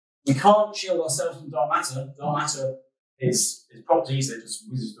 We can't shield ourselves from dark matter. Dark matter is properties that just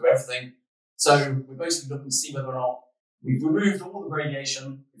whizzes through everything. So we're basically looking to see whether or not we've removed all the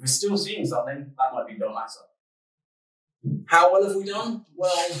radiation. If we're still seeing something, that might be dark matter. How well have we done?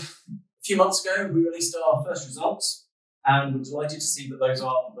 Well, a few months ago, we released our first results, and we're delighted to see that those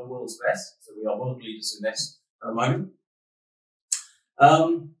are the world's best. So we are world leaders in this at the moment.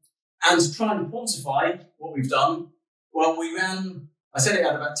 And to try and quantify what we've done, well, I said it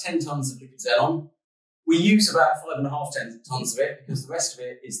had about 10 tons of liquid xenon. We use about 5.5 tons of it because the rest of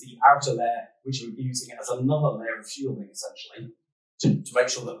it is the outer layer, which we're using as another layer of shielding, essentially, to make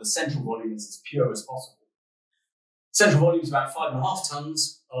sure that the central volume is as pure as possible. Central volume is about 5.5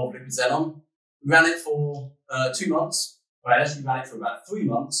 tons of liquid xenon. We ran it for 2 months. Well, I actually ran it for about 3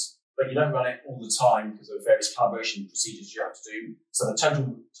 months, but you don't run it all the time because of various calibration procedures you have to do. So the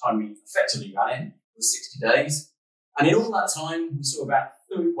total time we effectively ran it was 60 days. And in all that time, we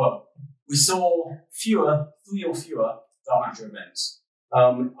saw three or fewer dark matter events.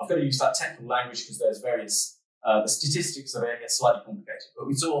 I've got to use that technical language because there's various, the statistics of it get slightly complicated, but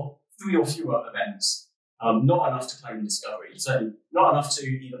we saw 3 or fewer events, not enough to claim discovery, so not enough to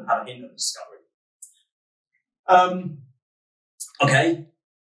even have a hint of discovery.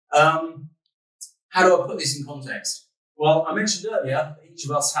 How do I put this in context? Well, I mentioned earlier that each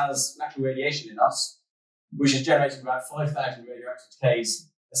of us has natural radiation in us, which is generating about 5,000 radioactive decays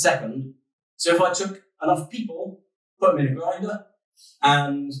a second. So if I took enough people, put them in a grinder,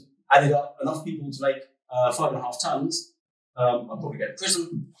 and added up enough people to make 5.5 tons, I'd probably go to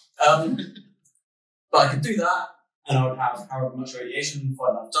prison. But I could do that, and I would have however much radiation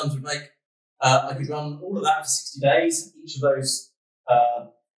 5.5 tons would make. I could run all of that for 60 days. Each of those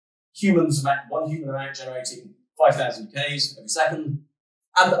one human amount generating 5,000 decays every second.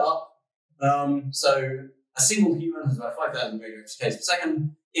 Add that up. So a single human has about 5,000 radioactive decays per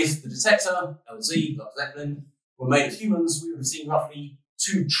second. If the detector, LZ, like Shetland, were made of humans, we would have seen roughly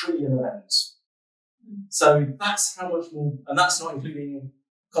 2 trillion events. So that's how much more, and that's not including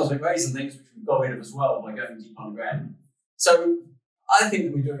cosmic rays and things, which we've got rid of as well by going deep underground. So I think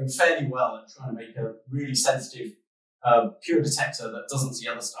that we're doing fairly well at trying to make a really sensitive, pure detector that doesn't see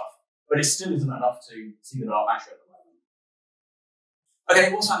other stuff. But it still isn't enough to see the dark matter at the moment.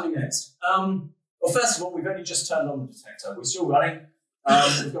 Okay, what's happening next? Well, first of all, we've only just turned on the detector. We're still running.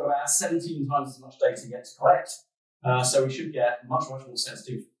 We've got about 17 times as much data yet to collect. So we should get much more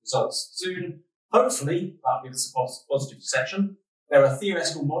sensitive results soon. Hopefully, that'll give us a positive detection. There are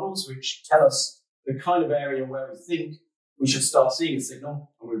theoretical models which tell us the kind of area where we think we should start seeing a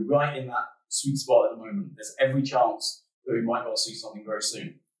signal, and we're right in that sweet spot at the moment. There's every chance that we might well see something very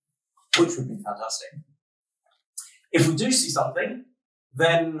soon, which would be fantastic. If we do see something,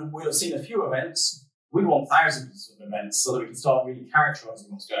 then we'll have seen a few events. We want thousands of events so that we can start really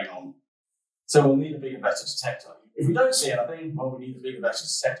characterizing what's going on. So we'll need a bigger, better detector. If we don't see anything, well, we need a bigger, better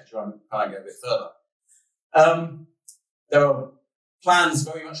detector to try and go a bit further. There are plans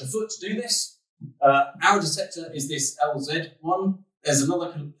very much afoot to do this. Our detector is this LZ one. There's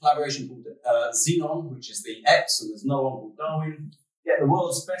another collaboration called Xenon, which is the X, and there's another one called Darwin. Get the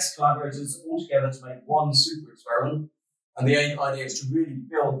world's best collaborators all together to make one super experiment. And the idea is to really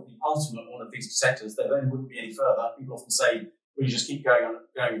build the ultimate one of these detectors. There then wouldn't be any further. People often say, well, you just keep going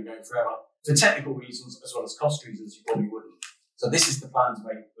forever. For technical reasons, as well as cost reasons, you probably wouldn't. So this is the plan to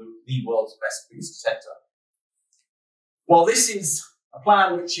make the world's best, biggest detector. Well, this is a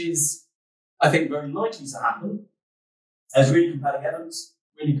plan which is, I think, very likely to happen. There's really compelling evidence,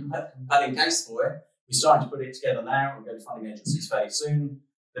 really compelling case for it. We're starting to put it together now. We're going to funding agencies fairly soon.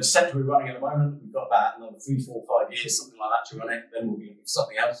 The detector we're running at the moment, we've got about another 3, 4, 5 years, something like that, to run it. Then we'll be looking for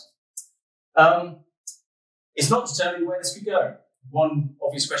something else. It's not determined where this could go. One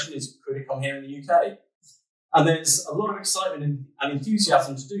obvious question is, could it come here in the UK? And there's a lot of excitement and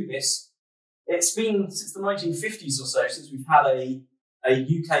enthusiasm to do this. It's been since the 1950s or so since we've had a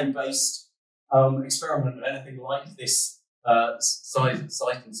UK-based experiment of anything like this size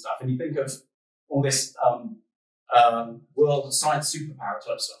and stuff. And you think of all this world science superpower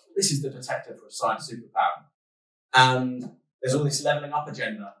type stuff. This is the detector for a science superpower. And there's all this levelling up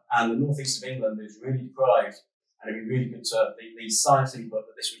agenda. And the northeast of England is really deprived. And it'd be really good to the science input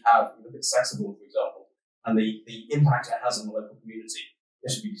that this would have. Look at accessible, for example, and the impact it has on the local community.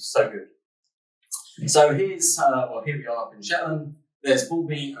 This would be so good. So here we are up in Shetland. There's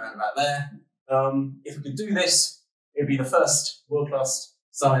Bullbean around about there. if we could do this, it would be the first world-class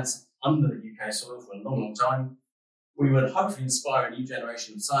science under the UK soil for a long, long time. We would hopefully inspire a new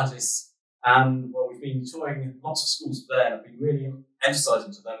generation of scientists. And well, we've been touring lots of schools today and I've been really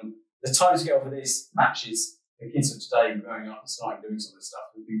emphasising to them the timescale for this matches the kids of today growing up and starting doing some of this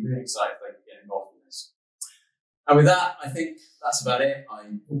stuff. We'd be really excited if they could get involved in this. And with that, I think that's about it.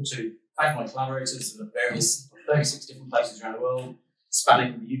 I want to thank my collaborators at various 36 different places around the world,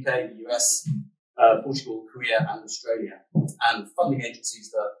 spanning the UK, the US, Portugal, Korea, and Australia, and funding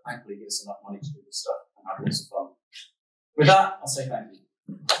agencies that thankfully give us enough money to do this stuff and have lots of fun. With that, I'll say thank you.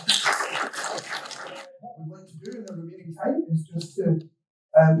 What we'd like to do in the remaining time is just to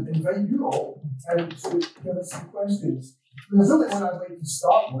invite you all to give us some questions. The only one I'd like to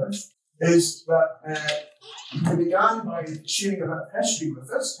start with is that you began by sharing a bit of history with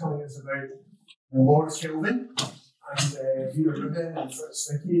us, telling us about Lord Kelvin and Vera Rubin and FRSE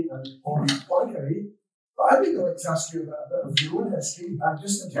and Henry Poincaré. But I'd really like to ask you about a bit of your own history, and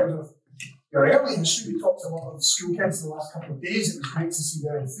just in terms of your early history. We talked to a lot of school kids in the last couple of days. It was great to see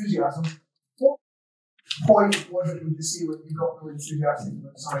their enthusiasm. What point was it, would you say, when you got really enthusiastic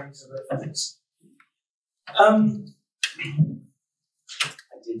about science, about physics? I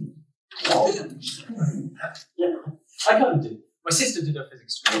didn't. Oh. Yeah, I kind of did. My sister did a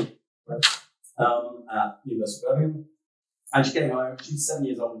physics degree at University of Edinburgh, and she came home. She's 7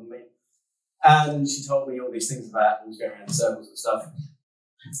 years older than me, and she told me all these things about all going around in circles and stuff.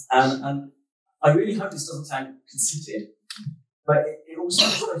 And I really hope this doesn't sound conceited, but it all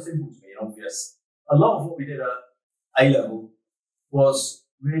sounds so simple to me and obvious. A lot of what we did at A-level was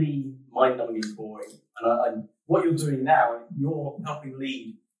really mind-numbingly boring. And what you're doing now, you're helping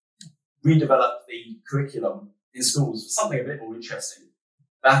redevelop the curriculum in schools for something a bit more interesting.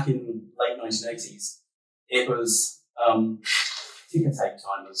 Back in late 1980s, it was ticker tape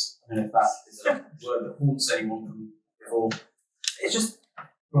timers. I don't know if that is a word that haunts anyone from before. It's just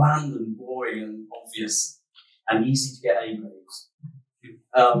bland and boring and obvious and easy to get A grades.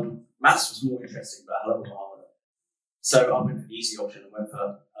 Maths was more interesting, but a little harder. So I went for the easy option and went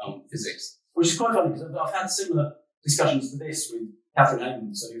for physics, which is quite funny because I've had similar discussions to this with Catherine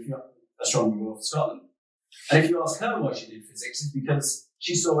Hayman, so if you're astronomer Royal for Scotland. And if you ask her why she did physics, it's because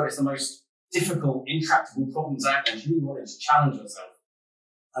she saw it as the most difficult, intractable problems out there. She really wanted to challenge herself.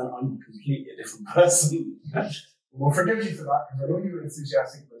 And I'm completely a different person. We'll forgive you for that, because I know you were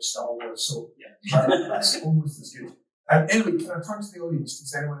enthusiastic about Star Wars, so yeah, that's almost as good. Anyway, can I turn to the audience?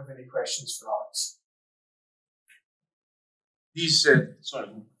 Does anyone have any questions for Alex?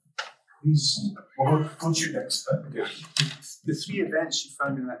 We'll go to you next. The three events you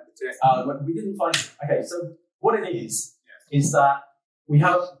found in that we didn't find. Okay, so what it is that we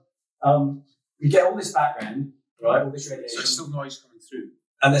have we get all this background, right? All this radiation. So there's still noise coming through,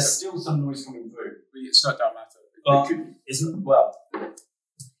 and there's still some noise coming through. It's not dark matter. Isn't well.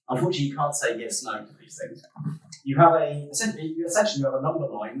 Unfortunately, you can't say yes, no to these things. You have essentially you have a number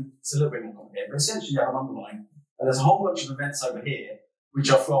line. It's a little bit more complicated, but essentially you have a number line, and there's a whole bunch of events over here which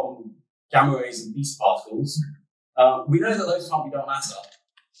are from gamma rays and beta particles. We know that those can't be dark matter.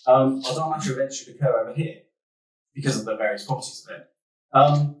 Our dark matter events should occur over here because of the various properties of it.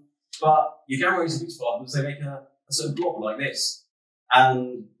 But your gamma rays and beta particles, they make a sort of blob like this,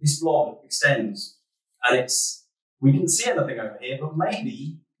 and this blob extends, and we didn't see anything over here, but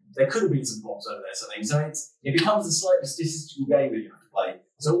maybe there could have been some blobs over there, something. So it becomes a slightly statistical game that you have to play.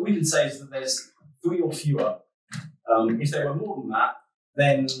 So all we can say is that there's 3 or fewer. If there were more than that,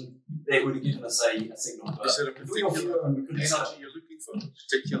 then they would have given us a signal. Is there a particular energy you're looking for?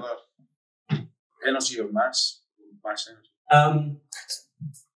 Particular energy or mass energy?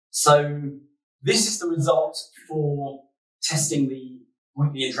 So this is the result for testing the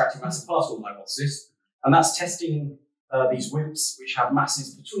interacting massive particle hypothesis. And that's testing these WIMPs, which have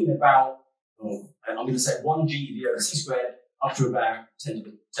masses between about, I'm going to say 1 GeV over c squared up to about 10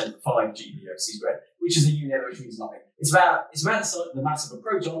 to the 5 GeV over c squared, which is a unit which means nothing. It's about the mass of a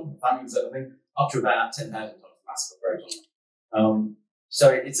proton, if that means anything, up to about 10,000 times the mass of a proton. So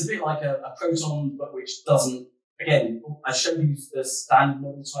it's a bit like a proton, but which doesn't, again, I showed you the standard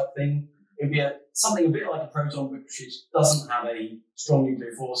model type thing. It'd be something a bit like a proton, which doesn't have a strong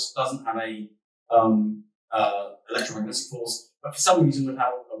nuclear force, doesn't have a electromagnetic force, but for some reason would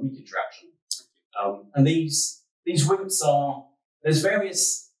have a weak interaction. And these WIMPs there's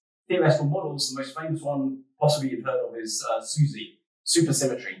various theoretical models. The most famous one possibly you've heard of is SUSY,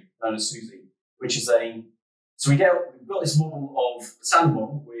 supersymmetry, known as SUSY, which is we've got this model of the standard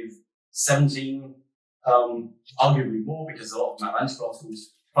model with 17, arguably more because a lot of them have antiparticles,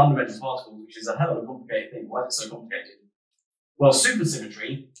 fundamental particles, which is a hell of a complicated thing. Why is it so complicated? Well,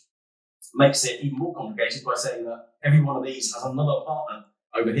 supersymmetry makes it even more complicated by saying that every one of these has another partner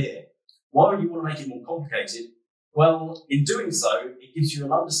over here. Why would you want to make it more complicated? Well, in doing so, it gives you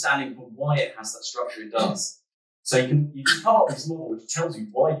an understanding of why it has that structure it does. So you can come up with this model which tells you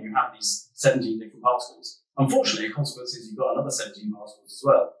why you have these 17 different particles. Unfortunately, a consequence is you've got another 17 particles as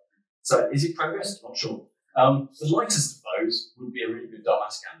well. So is it progress? Not sure. The lightest of those would be a really good dark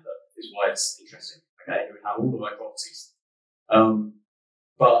matter candidate, is why it's interesting. Okay, it would have all the right properties.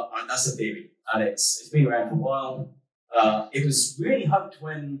 But that's a theory, and it's been around for a while. It was really hoped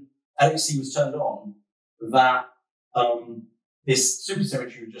when LHC was turned on that this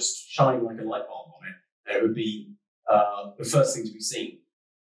supersymmetry would just shine like a light bulb on it. It would be the first thing to be seen.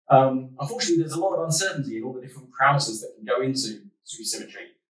 Unfortunately, there's a lot of uncertainty in all the different parameters that can go into supersymmetry,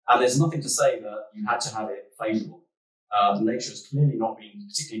 and there's nothing to say that you had to have it favourable. Nature has clearly not been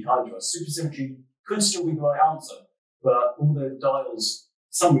particularly kind to us. Supersymmetry could still be the right answer, but all the dials,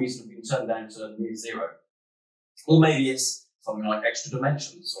 for some reason, have been turned down to near zero. Or maybe it's something like extra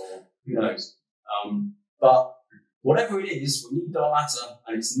dimensions, or who knows. But whatever it is, we need dark matter,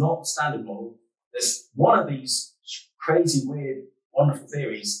 and it's not a standard model. There's one of these crazy, weird, wonderful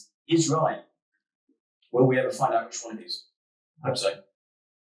theories is right. Will we ever find out which one it is? I hope so.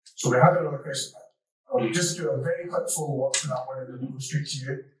 So we have another question. Just to do a very quick follow-up to that one, and then we'll go straight to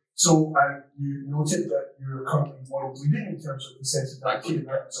you. So you noted that you're currently model bleeding in terms of the sensitivity and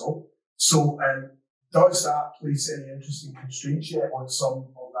that result. So does that place any interesting constraints yet on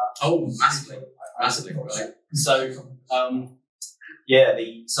some of that? Oh, massively, right. So,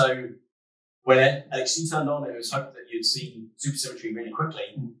 so when LHC turned on, it was hoped that you'd see supersymmetry really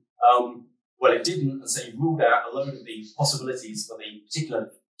quickly. Well, it didn't, and so you ruled out a load of the possibilities for the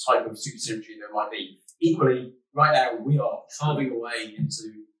particular type of supersymmetry there might be. Equally, right now we are carving away into,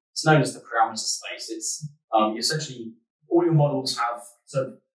 it's known as the parameter space. It's essentially all your models have sort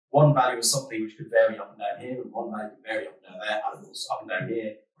of one value of something which could vary up and down here, and one value could vary up and down there, and of course up and down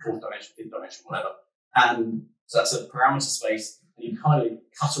here, fourth dimension, fifth dimension, whatever. And so that's a parameter space, and you kind of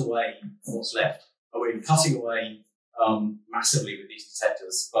cut away what's left. And we're cutting away massively with these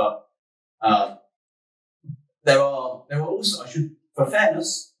detectors, but there are also, for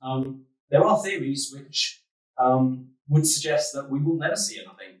fairness, there are theories which would suggest that we will never see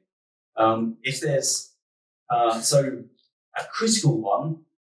anything. If there's so a critical one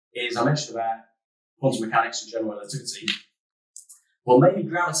is, I mentioned about quantum mechanics and general relativity. Well, maybe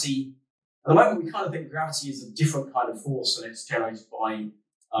gravity. At the moment, we kind of think gravity is a different kind of force, and it's generated by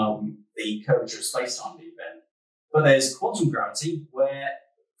the curvature of space-time being bent. But there's quantum gravity, where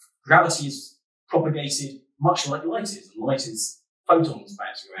gravity is propagated much like light is, and light is photons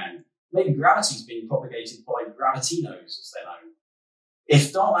bouncing around. Maybe gravity is being propagated by gravitinos, as they're known.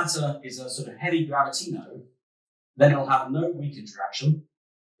 If dark matter is a sort of heavy gravitino, then it'll have no weak interaction.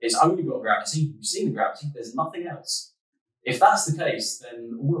 It's only got gravity. You've seen the gravity. There's nothing else. If that's the case,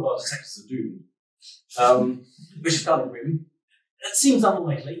 then all of our detectors are doomed, which is kind of grim. It seems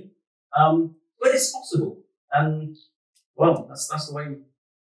unlikely, but it's possible. And, well, that's the way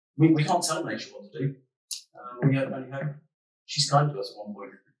we can't tell nature what to do. We only hope she's kind to us at one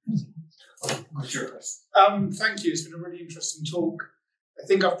point. Thank you. It's been a really interesting talk. I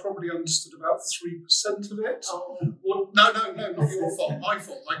think I've probably understood about 3% of it. Oh. No, not your fault. My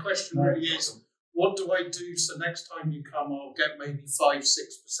fault. My question really is, what do I do so next time you come, I'll get maybe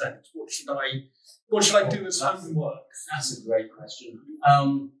 5-6%? What should I do as homework? That's a great question.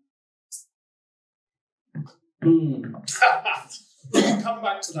 We can come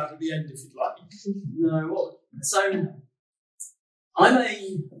back to that at the end if you'd like. No, so I'm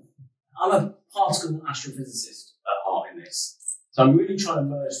a particle astrophysicist at heart in this. So I'm really trying to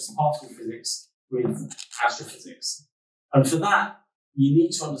merge particle physics with astrophysics. And for that, you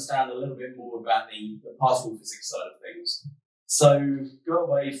need to understand a little bit more about the particle physics side of things. So go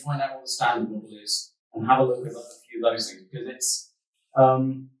away, find out what the standard model is, and have a look at a few of those things, because it's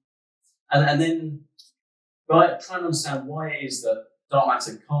and then try and understand why it is that dark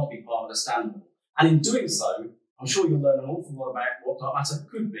matter can't be part of the standard model. And in doing so, I'm sure you'll learn an awful lot about what dark matter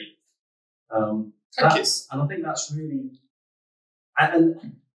could be. And I think that's really,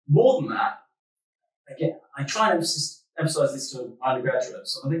 and more than that, again, I try and emphasize this to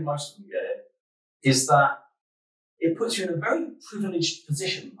undergraduates, and I think most of them get it, is that it puts you in a very privileged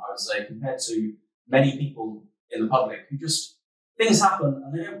position, I would say, compared to many people in the public who just, things happen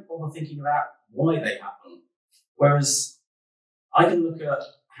and they don't bother thinking about why they happen. Whereas I can look at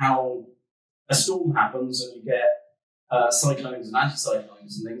how a storm happens and you get cyclones and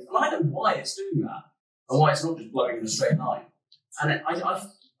anticyclones and things, and I know why it's doing that, and why it's not just blowing in a straight line. And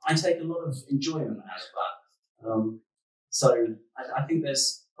I take a lot of enjoyment out of that. So I think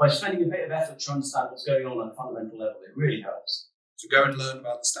there's by spending a bit of effort to understand what's going on at a fundamental level, it really helps. So go and learn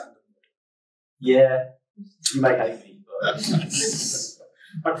about the standard. Yeah, you may hate me, but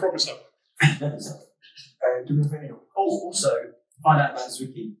I promise I will. Do we have any? oh, also find out about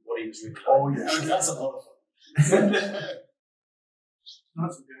Zwicky, what he was reading. Oh, yeah. That's a lot of fun. That's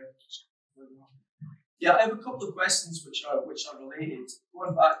okay. Yeah, I have a couple of questions which are related.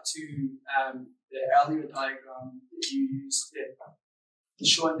 Going back to the earlier diagram that you used,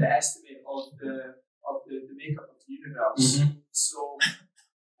 showing the estimate of the makeup of the universe. Mm-hmm. So,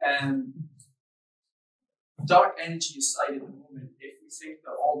 dark energy aside at the moment, if we think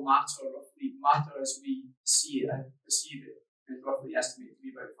that all matter as we see it and perceive it is roughly estimated to be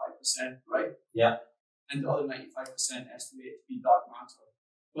about 5%, right? Yeah. And the other 95% estimated to be dark matter.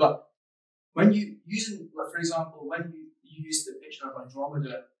 But when you using, for example, when you use the picture of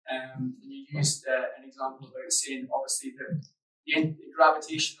Andromeda, and you used an example about saying obviously that the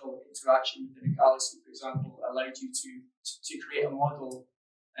gravitational interaction within a galaxy, for example, allowed you to create a model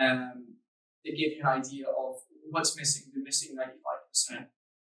that gave you an idea of what's missing, the missing 95%.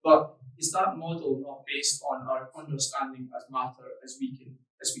 But is that model not based on our understanding as matter as we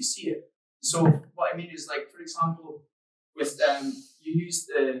see it? So what I mean is, like, for example, with you used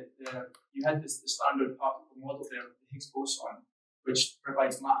you had the standard particle model there, the Higgs boson, which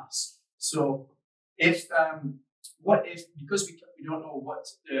provides mass. So if because we don't know what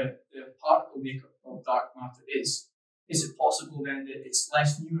the particle makeup of dark matter is it possible then that it's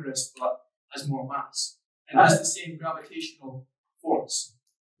less numerous but has more mass and has the same gravitational force?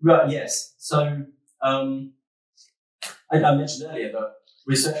 Right. Yes. So I mentioned earlier that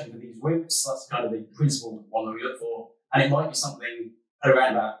we're searching for these winks. That's kind of the principal one that we look for, and it might be something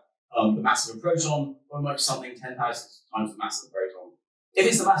around about the mass of a proton, or it might be something 10,000 times the mass of the proton. If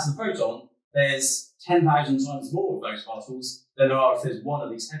it's the mass of the proton, there's 10,000 times more of those particles than there are if there's one of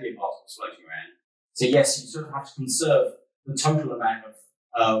these heavier particles floating around. So yes, you sort of have to conserve the total amount of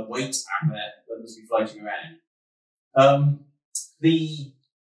weight out there that must be floating around.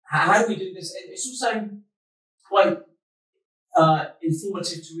 How do we do this? It's also quite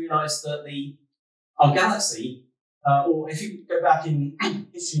informative to realise that our galaxy, or if you go back in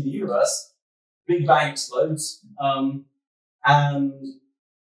history of the universe, Big Bang explodes, and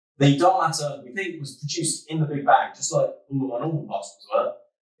the dark matter, we think, was produced in the Big Bang, just like all of our normal particles were,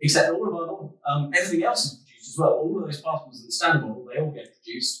 except all of our normal, everything else is produced as well. All of those particles in the standard model, they all get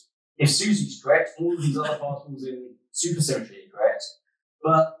produced. If Susie's correct, all of these other particles in supersymmetry are correct.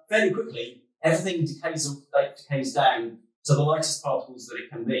 But fairly quickly, everything decays down to the lightest particles that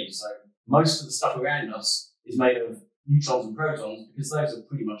it can be. So most of the stuff around us is made of neutrons and protons because those are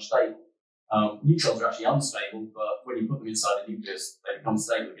pretty much stable. Neutrons are actually unstable, but when you put them inside a nucleus, they become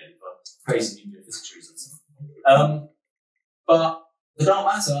stable again for crazy nuclear physics reasons. But the dark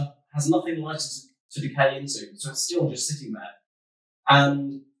matter has nothing lighter to decay into, so it's still just sitting there.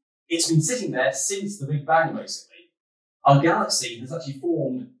 And it's been sitting there since the Big Bang, basically. Our galaxy has actually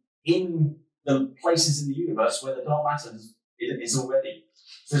formed in the places in the universe where the dark matter is already.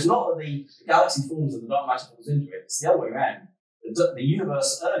 So it's not that the galaxy forms and the dark matter falls into it, it's the other way around. The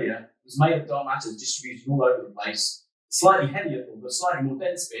universe earlier was made of dark matter distributed all over the place. Slightly heavier, or the slightly more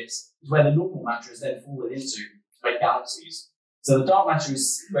dense bits, is where the normal matter is then fallen into to make galaxies. So the dark matter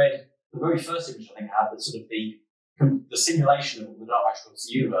is spread, the very first image I think I had, that's sort of the simulation of all the dark matter across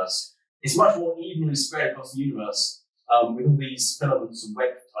the universe. It's much more evenly spread across the universe with all these filaments and web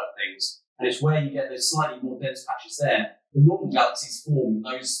type things. And it's where you get those slightly more dense patches there. The normal galaxies form in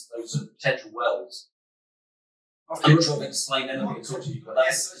those sort of potential wells. Okay. I'm not sure if I explained anything at all to you, but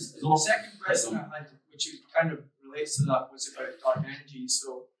that's... Yes, the second question I had, which kind of relates to that, was about dark energy.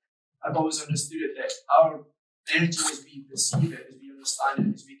 So I've always understood it that our energy as we perceive it, as we understand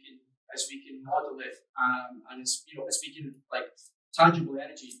it, as we can model it, and as we can, like, tangible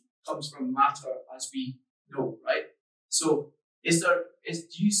energy comes from matter as we know, right? So do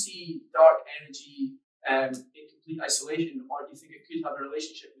you see dark energy in complete isolation, or do you think it could have a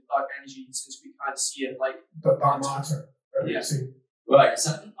relationship with dark energy since we can't see it like the dark matter? Yeah. Right,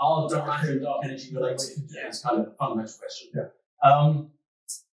 so are dark matter and dark energy related? Yeah. It's kind of a fundamental question. Yeah.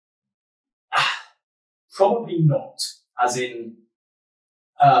 Probably not, as in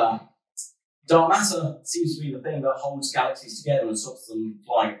dark matter seems to be the thing that holds galaxies together and stops them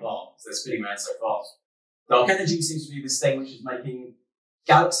flying apart because they're spinning around so fast. Dark energy seems to be this thing which is making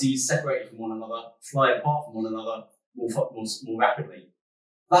galaxies separated from one another, fly apart from one another more rapidly.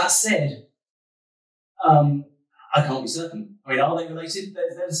 That said, I can't be certain. I mean, are they related?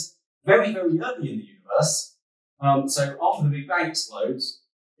 There's very, very early in the universe, so after the Big Bang explodes,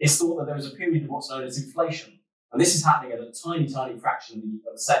 it's thought that there was a period of what's known as inflation. And this is happening at a tiny, tiny fraction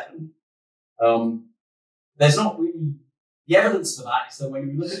of a second. There's not really, the evidence for that is that when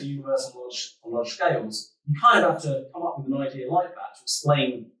you look at the universe on large scales, you kind of have to come up with an idea like that to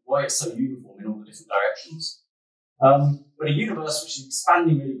explain why it's so uniform in all the different directions. But a universe which is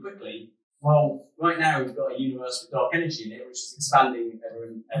expanding really quickly, well, right now we've got a universe with dark energy in it, which is expanding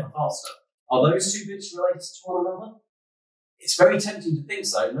ever faster. Are those two bits related to one another? It's very tempting to think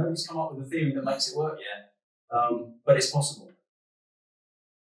so. Nobody's come up with a theory that makes it work yet, but it's possible.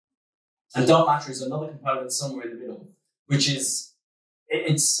 And dark matter is another component somewhere in the middle, which is,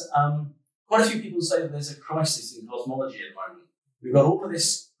 it's quite a few people say that there's a crisis in cosmology at the moment. We've got all of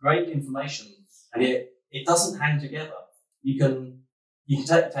this great information, and it doesn't hang together. You can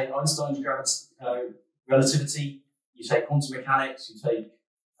take Einstein's relativity, you take quantum mechanics, you take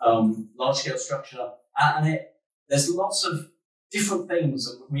large-scale structure, and there's lots of different things.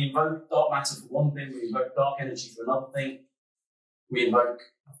 We invoke dark matter for one thing, we invoke dark energy for another thing, we invoke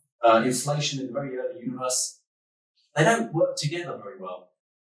inflation in the very early universe. They don't work together very well.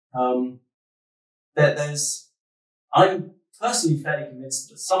 I'm personally fairly convinced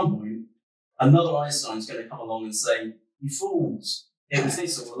that at some point, another Einstein's going to come along and say, "You fools, it was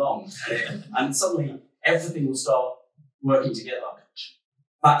this all along." And suddenly everything will start working together.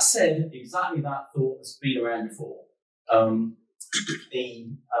 That said, exactly that thought has been around before. I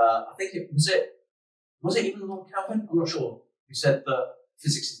think was it even Lord Kelvin? I'm not sure. Who said that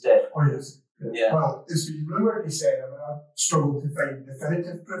physics is dead? Oh, yes. Yeah. Well, it's been rumoured, he said, and I've struggled to find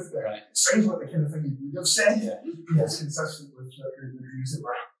definitive proof there. Right. It sounds like the kind of thing he would have said. Yeah. Yes, consistent with the views that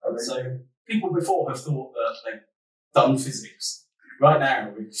were around. So people before have thought that they've done physics. Right now,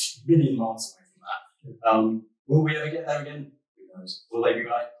 we're a million miles away from that. Will we ever get there again? Who knows? Will they be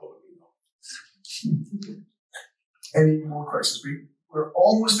right? Probably not. Any more questions? We're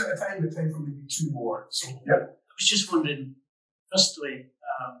almost out of time, but time for maybe two more. So, yeah. I was just wondering, firstly,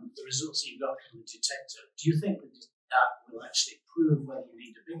 the results you got from the detector, do you think that will actually prove whether you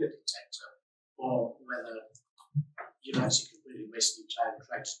need a bigger detector or whether you've actually completely wasted your time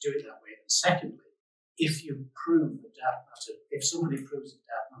trying to do it that way? And secondly, if you prove that dark matter, if somebody proves that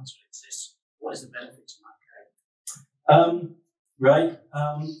dark matter exists, what is the benefit to mankind? Right.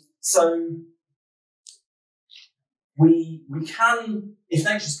 So we can, if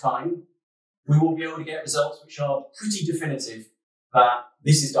nature's kind, we will be able to get results which are pretty definitive that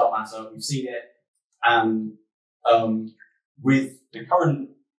this is dark matter, we've seen it, and with the current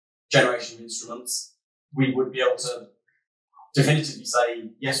generation of instruments, we would be able to definitively say,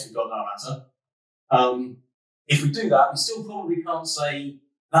 yes, we've got dark matter. If we do that, we still probably can't say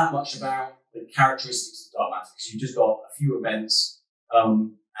that much about the characteristics of dark matter, because you've just got a few events,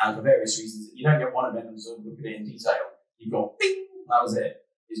 and for various reasons, you don't get one event and sort of look at it in detail. You've got, bing, that was it,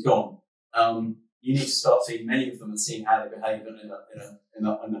 it's gone. You need to start seeing many of them and seeing how they behave in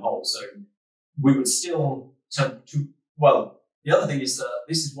the whole. So we would still, well, the other thing is that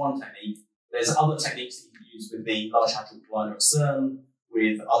this is one technique. There's other techniques that you can use with the Large Hadron Collider at CERN,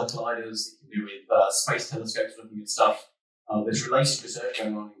 with other colliders that you can do with space telescopes looking at stuff. There's related research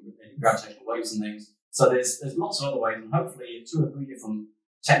going on in gravitational waves and things. So there's lots of other ways, and hopefully if 2 or 3 different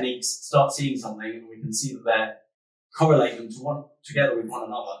techniques start seeing something and we can see that they're correlating together with one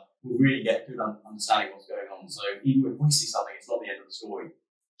another, we'll really get a good understanding of what's going on. So even if we see something, it's not the end of the story.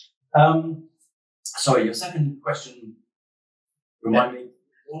 Sorry, your second question, remind me.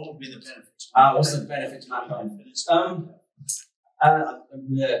 What would be the benefit? What's the benefit to mankind?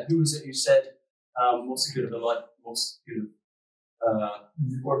 Who was it who said, what's the good of a life? What's the good of a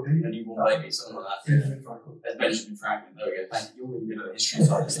newborn baby? Something like that. That's Benjamin Franklin. There we go. Thank you. You're really good at the history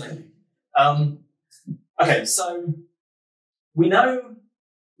side of this thing. Okay, so we know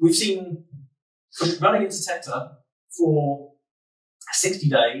we've seen running a detector for 60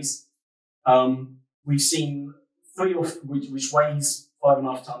 days. We've seen which weighs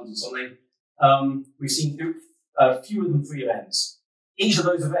 5.5 tons or something. We've seen fewer than 3 events. Each of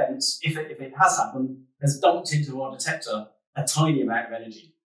those events, if it has happened, has dumped into our detector a tiny amount of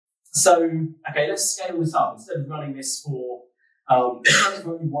energy. So, okay, let's scale this up. Instead of running this for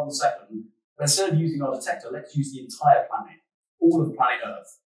only 1 second, but instead of using our detector, let's use the entire planet, all of planet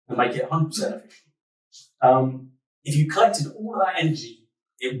Earth, and make it 100% efficient. If you collected all of that energy,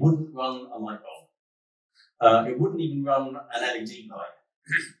 it wouldn't run a light bulb. It wouldn't even run an LED light.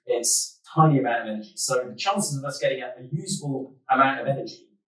 It's a tiny amount of energy. So the chances of us getting a usable amount of energy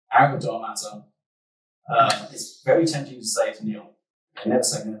out of dark matter, it's very tempting to say it's nil. I never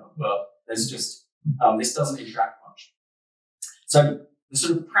say never, but there's just, this doesn't interact much. So the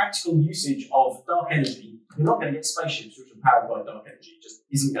sort of practical usage of dark energy, you're not going to get spaceships which are powered by dark energy. It just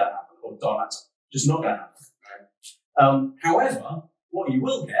isn't going to happen, or dark matter. Just not going to happen. Right? However, what you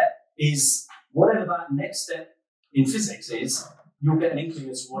will get is whatever that next step in physics is, you'll get an inkling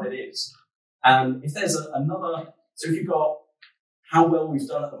as to what it is. And if there's so if you've got how well we've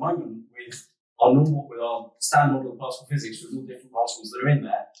done at the moment with our standard model of particle physics with all the different particles that are in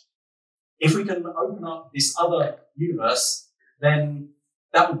there, if we can open up this other universe, then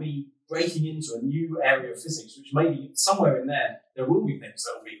that would be breaking into a new area of physics, which maybe somewhere in there will be things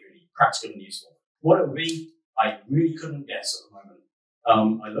that will be really practical and useful. What it will be, I really couldn't guess at the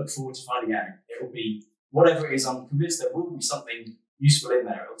moment. I look forward to finding out. It will be whatever it is. I'm convinced there will be something useful in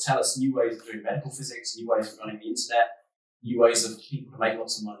there. It will tell us new ways of doing medical physics, new ways of running the internet, new ways of people to make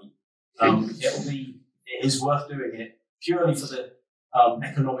lots of money. It is worth doing it purely for the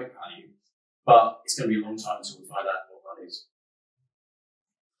economic value, but it's going to be a long time until we find out what that is.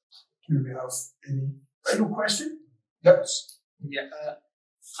 Do we have any final question? Yes. Yeah,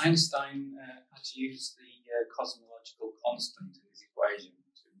 Einstein had to use the cosmological constant in his equation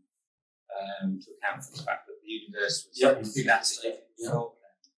to account for the fact that the universe was static.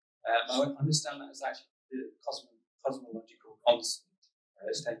 I understand that as actually the cosmological constant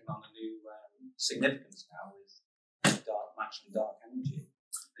has taken on a new significance now with dark energy.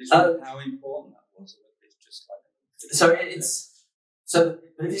 How important that was, or it's just like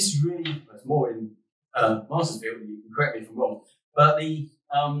this is really more in Martin's field. You can correct me if I'm wrong, but in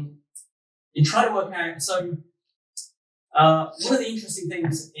trying to work out. So one of the interesting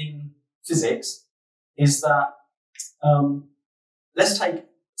things in physics is that let's take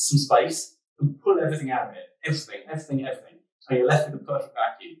some space and pull everything out of it, everything, so you're left with a perfect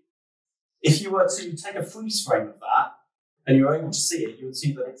vacuum. If you were to take a freeze frame of that and you're able to see it, you would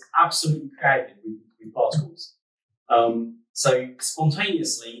see that it's absolutely crowded with particles. So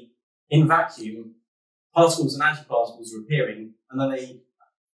spontaneously, in vacuum, particles and antiparticles are appearing, and then they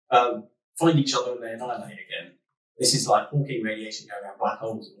find each other and they annihilate again. This is like Hawking radiation going around black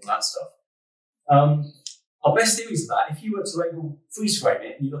holes and all that stuff. Our best theories of that, if you were to able freeze frame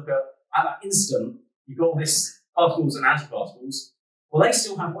it and you look at that instant, you've got all this particles and antiparticles, well, they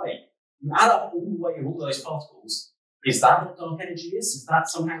still have weight. You add up all the weight of all those particles. Is that what dark energy is? Is that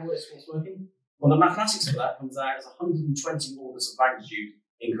somehow what's working? Well, the mathematics for that comes out as 120 orders of magnitude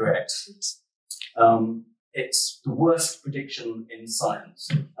incorrect. It's the worst prediction in science.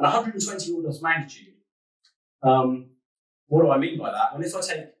 And 120 orders of magnitude, what do I mean by that? Well, if I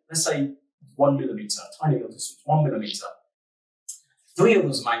take, let's say, 1 millimeter, tiny little distance, 1 millimeter, 3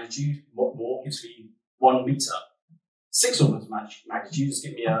 orders of magnitude, what more, gives me 1 meter. 6 orders of magnitude has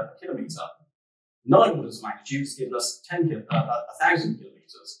given me a kilometer. 9 orders of magnitude has given us 1,000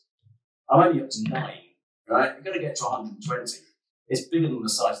 kilometers. I'm only up to 9, right? We're going to get to 120. It's bigger than the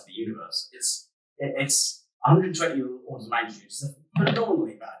size of the universe. It's 120 orders of magnitude. It's a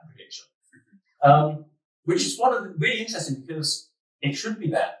phenomenally bad prediction. Which is really interesting because it should be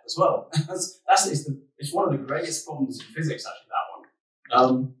there as well. It's one of the greatest problems in physics, actually, that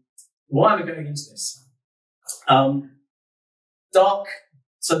one. Why am I going into this?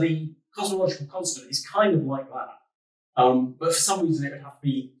 So the cosmological constant is kind of like that. But for some reason it would have to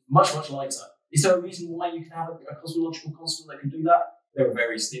be much, much lighter. Is there a reason why you can have a cosmological constant that can do that? There are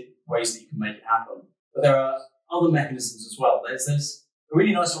various ways that you can make it happen. But there are other mechanisms as well. There's a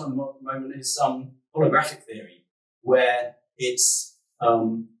really nice one at the moment is holographic theory, where it's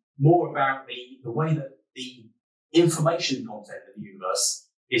more about the way that the information content of the universe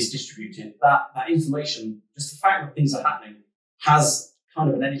is distributed. That information, just the fact that things are happening, has kind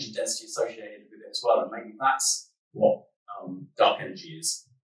of an energy density associated with it as well, and maybe that's what dark energy is.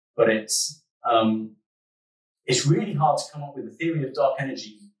 But it's really hard to come up with a theory of dark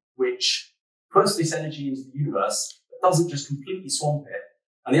energy which puts this energy into the universe, but doesn't just completely swamp it.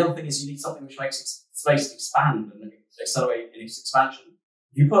 And the other thing is you need something which makes space expand and accelerate in its expansion.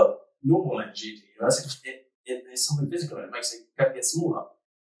 If you put normal energy into the universe, there's something physical and it makes it get smaller.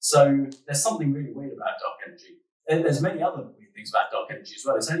 So there's something really weird about dark energy. And there's many other weird things about dark energy as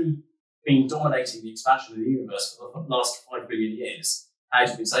well. It's only been dominating the expansion of the universe for the last 5 billion years,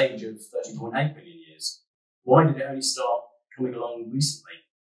 out of its age of 30.8 billion years. Why did it only start coming along recently?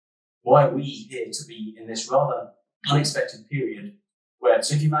 Why are we here to be in this rather unexpected period where,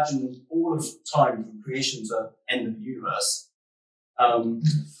 so if you imagine all of time from creation to end of the universe,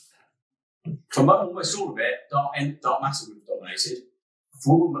 for almost all of it, dark matter would have dominated.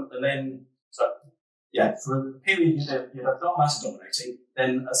 For a period you have dark matter dominating,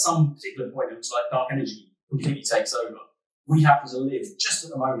 then at some particular point it looks like dark energy completely takes over. We happen to live just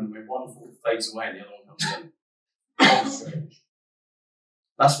at the moment when one force fades away and the other one comes in. That's strange.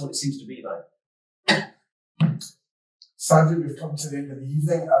 That's what it seems to be though. sadly, we've come to the end of the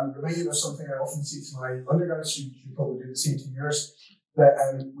evening. I'm reminded of something I often say to my undergrads, who should probably do the same to yours, that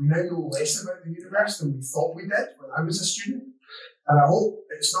we now know less about the universe than we thought we did when I was a student. And I hope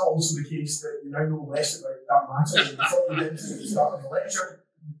it's not also the case that you now know less about that matter than you thought you did at the start of the lecture.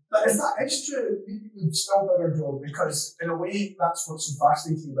 But if that is true, we've still done our job, because in a way, that's what's so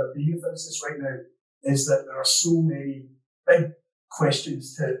fascinating about being a physicist right now, is that there are so many big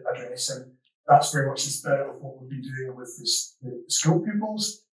questions to address, and that's very much the spirit of what we'll be doing with the school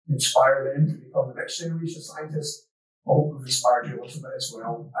pupils, inspire them to become the next generation of scientists. I hope we've inspired you a little bit as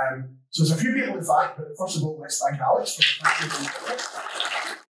well. So there's a few people in fact, but first of all, let's thank Alex for the fact.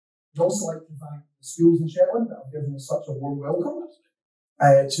 I'd also like to thank the schools in Shetland that have given us such a warm welcome,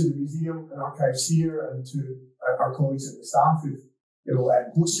 to the museum and archives here, and to our colleagues at the staff who've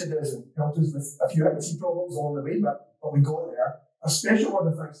hosted us and helped us with a few IT problems along the way, but we got there. A special word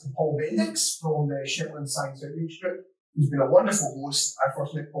of thanks to Paul Bendix from the Shetland Science Outreach Group, who's been a wonderful host. I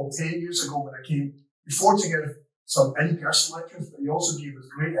first met Paul 10 years ago when I came before to give some in-person lectures, but he also gave us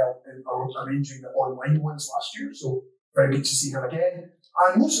great help in arranging the online ones last year, so very good to see him again.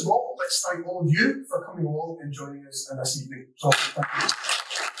 And most of all, let's thank all of you for coming along and joining us in this evening. So thank you.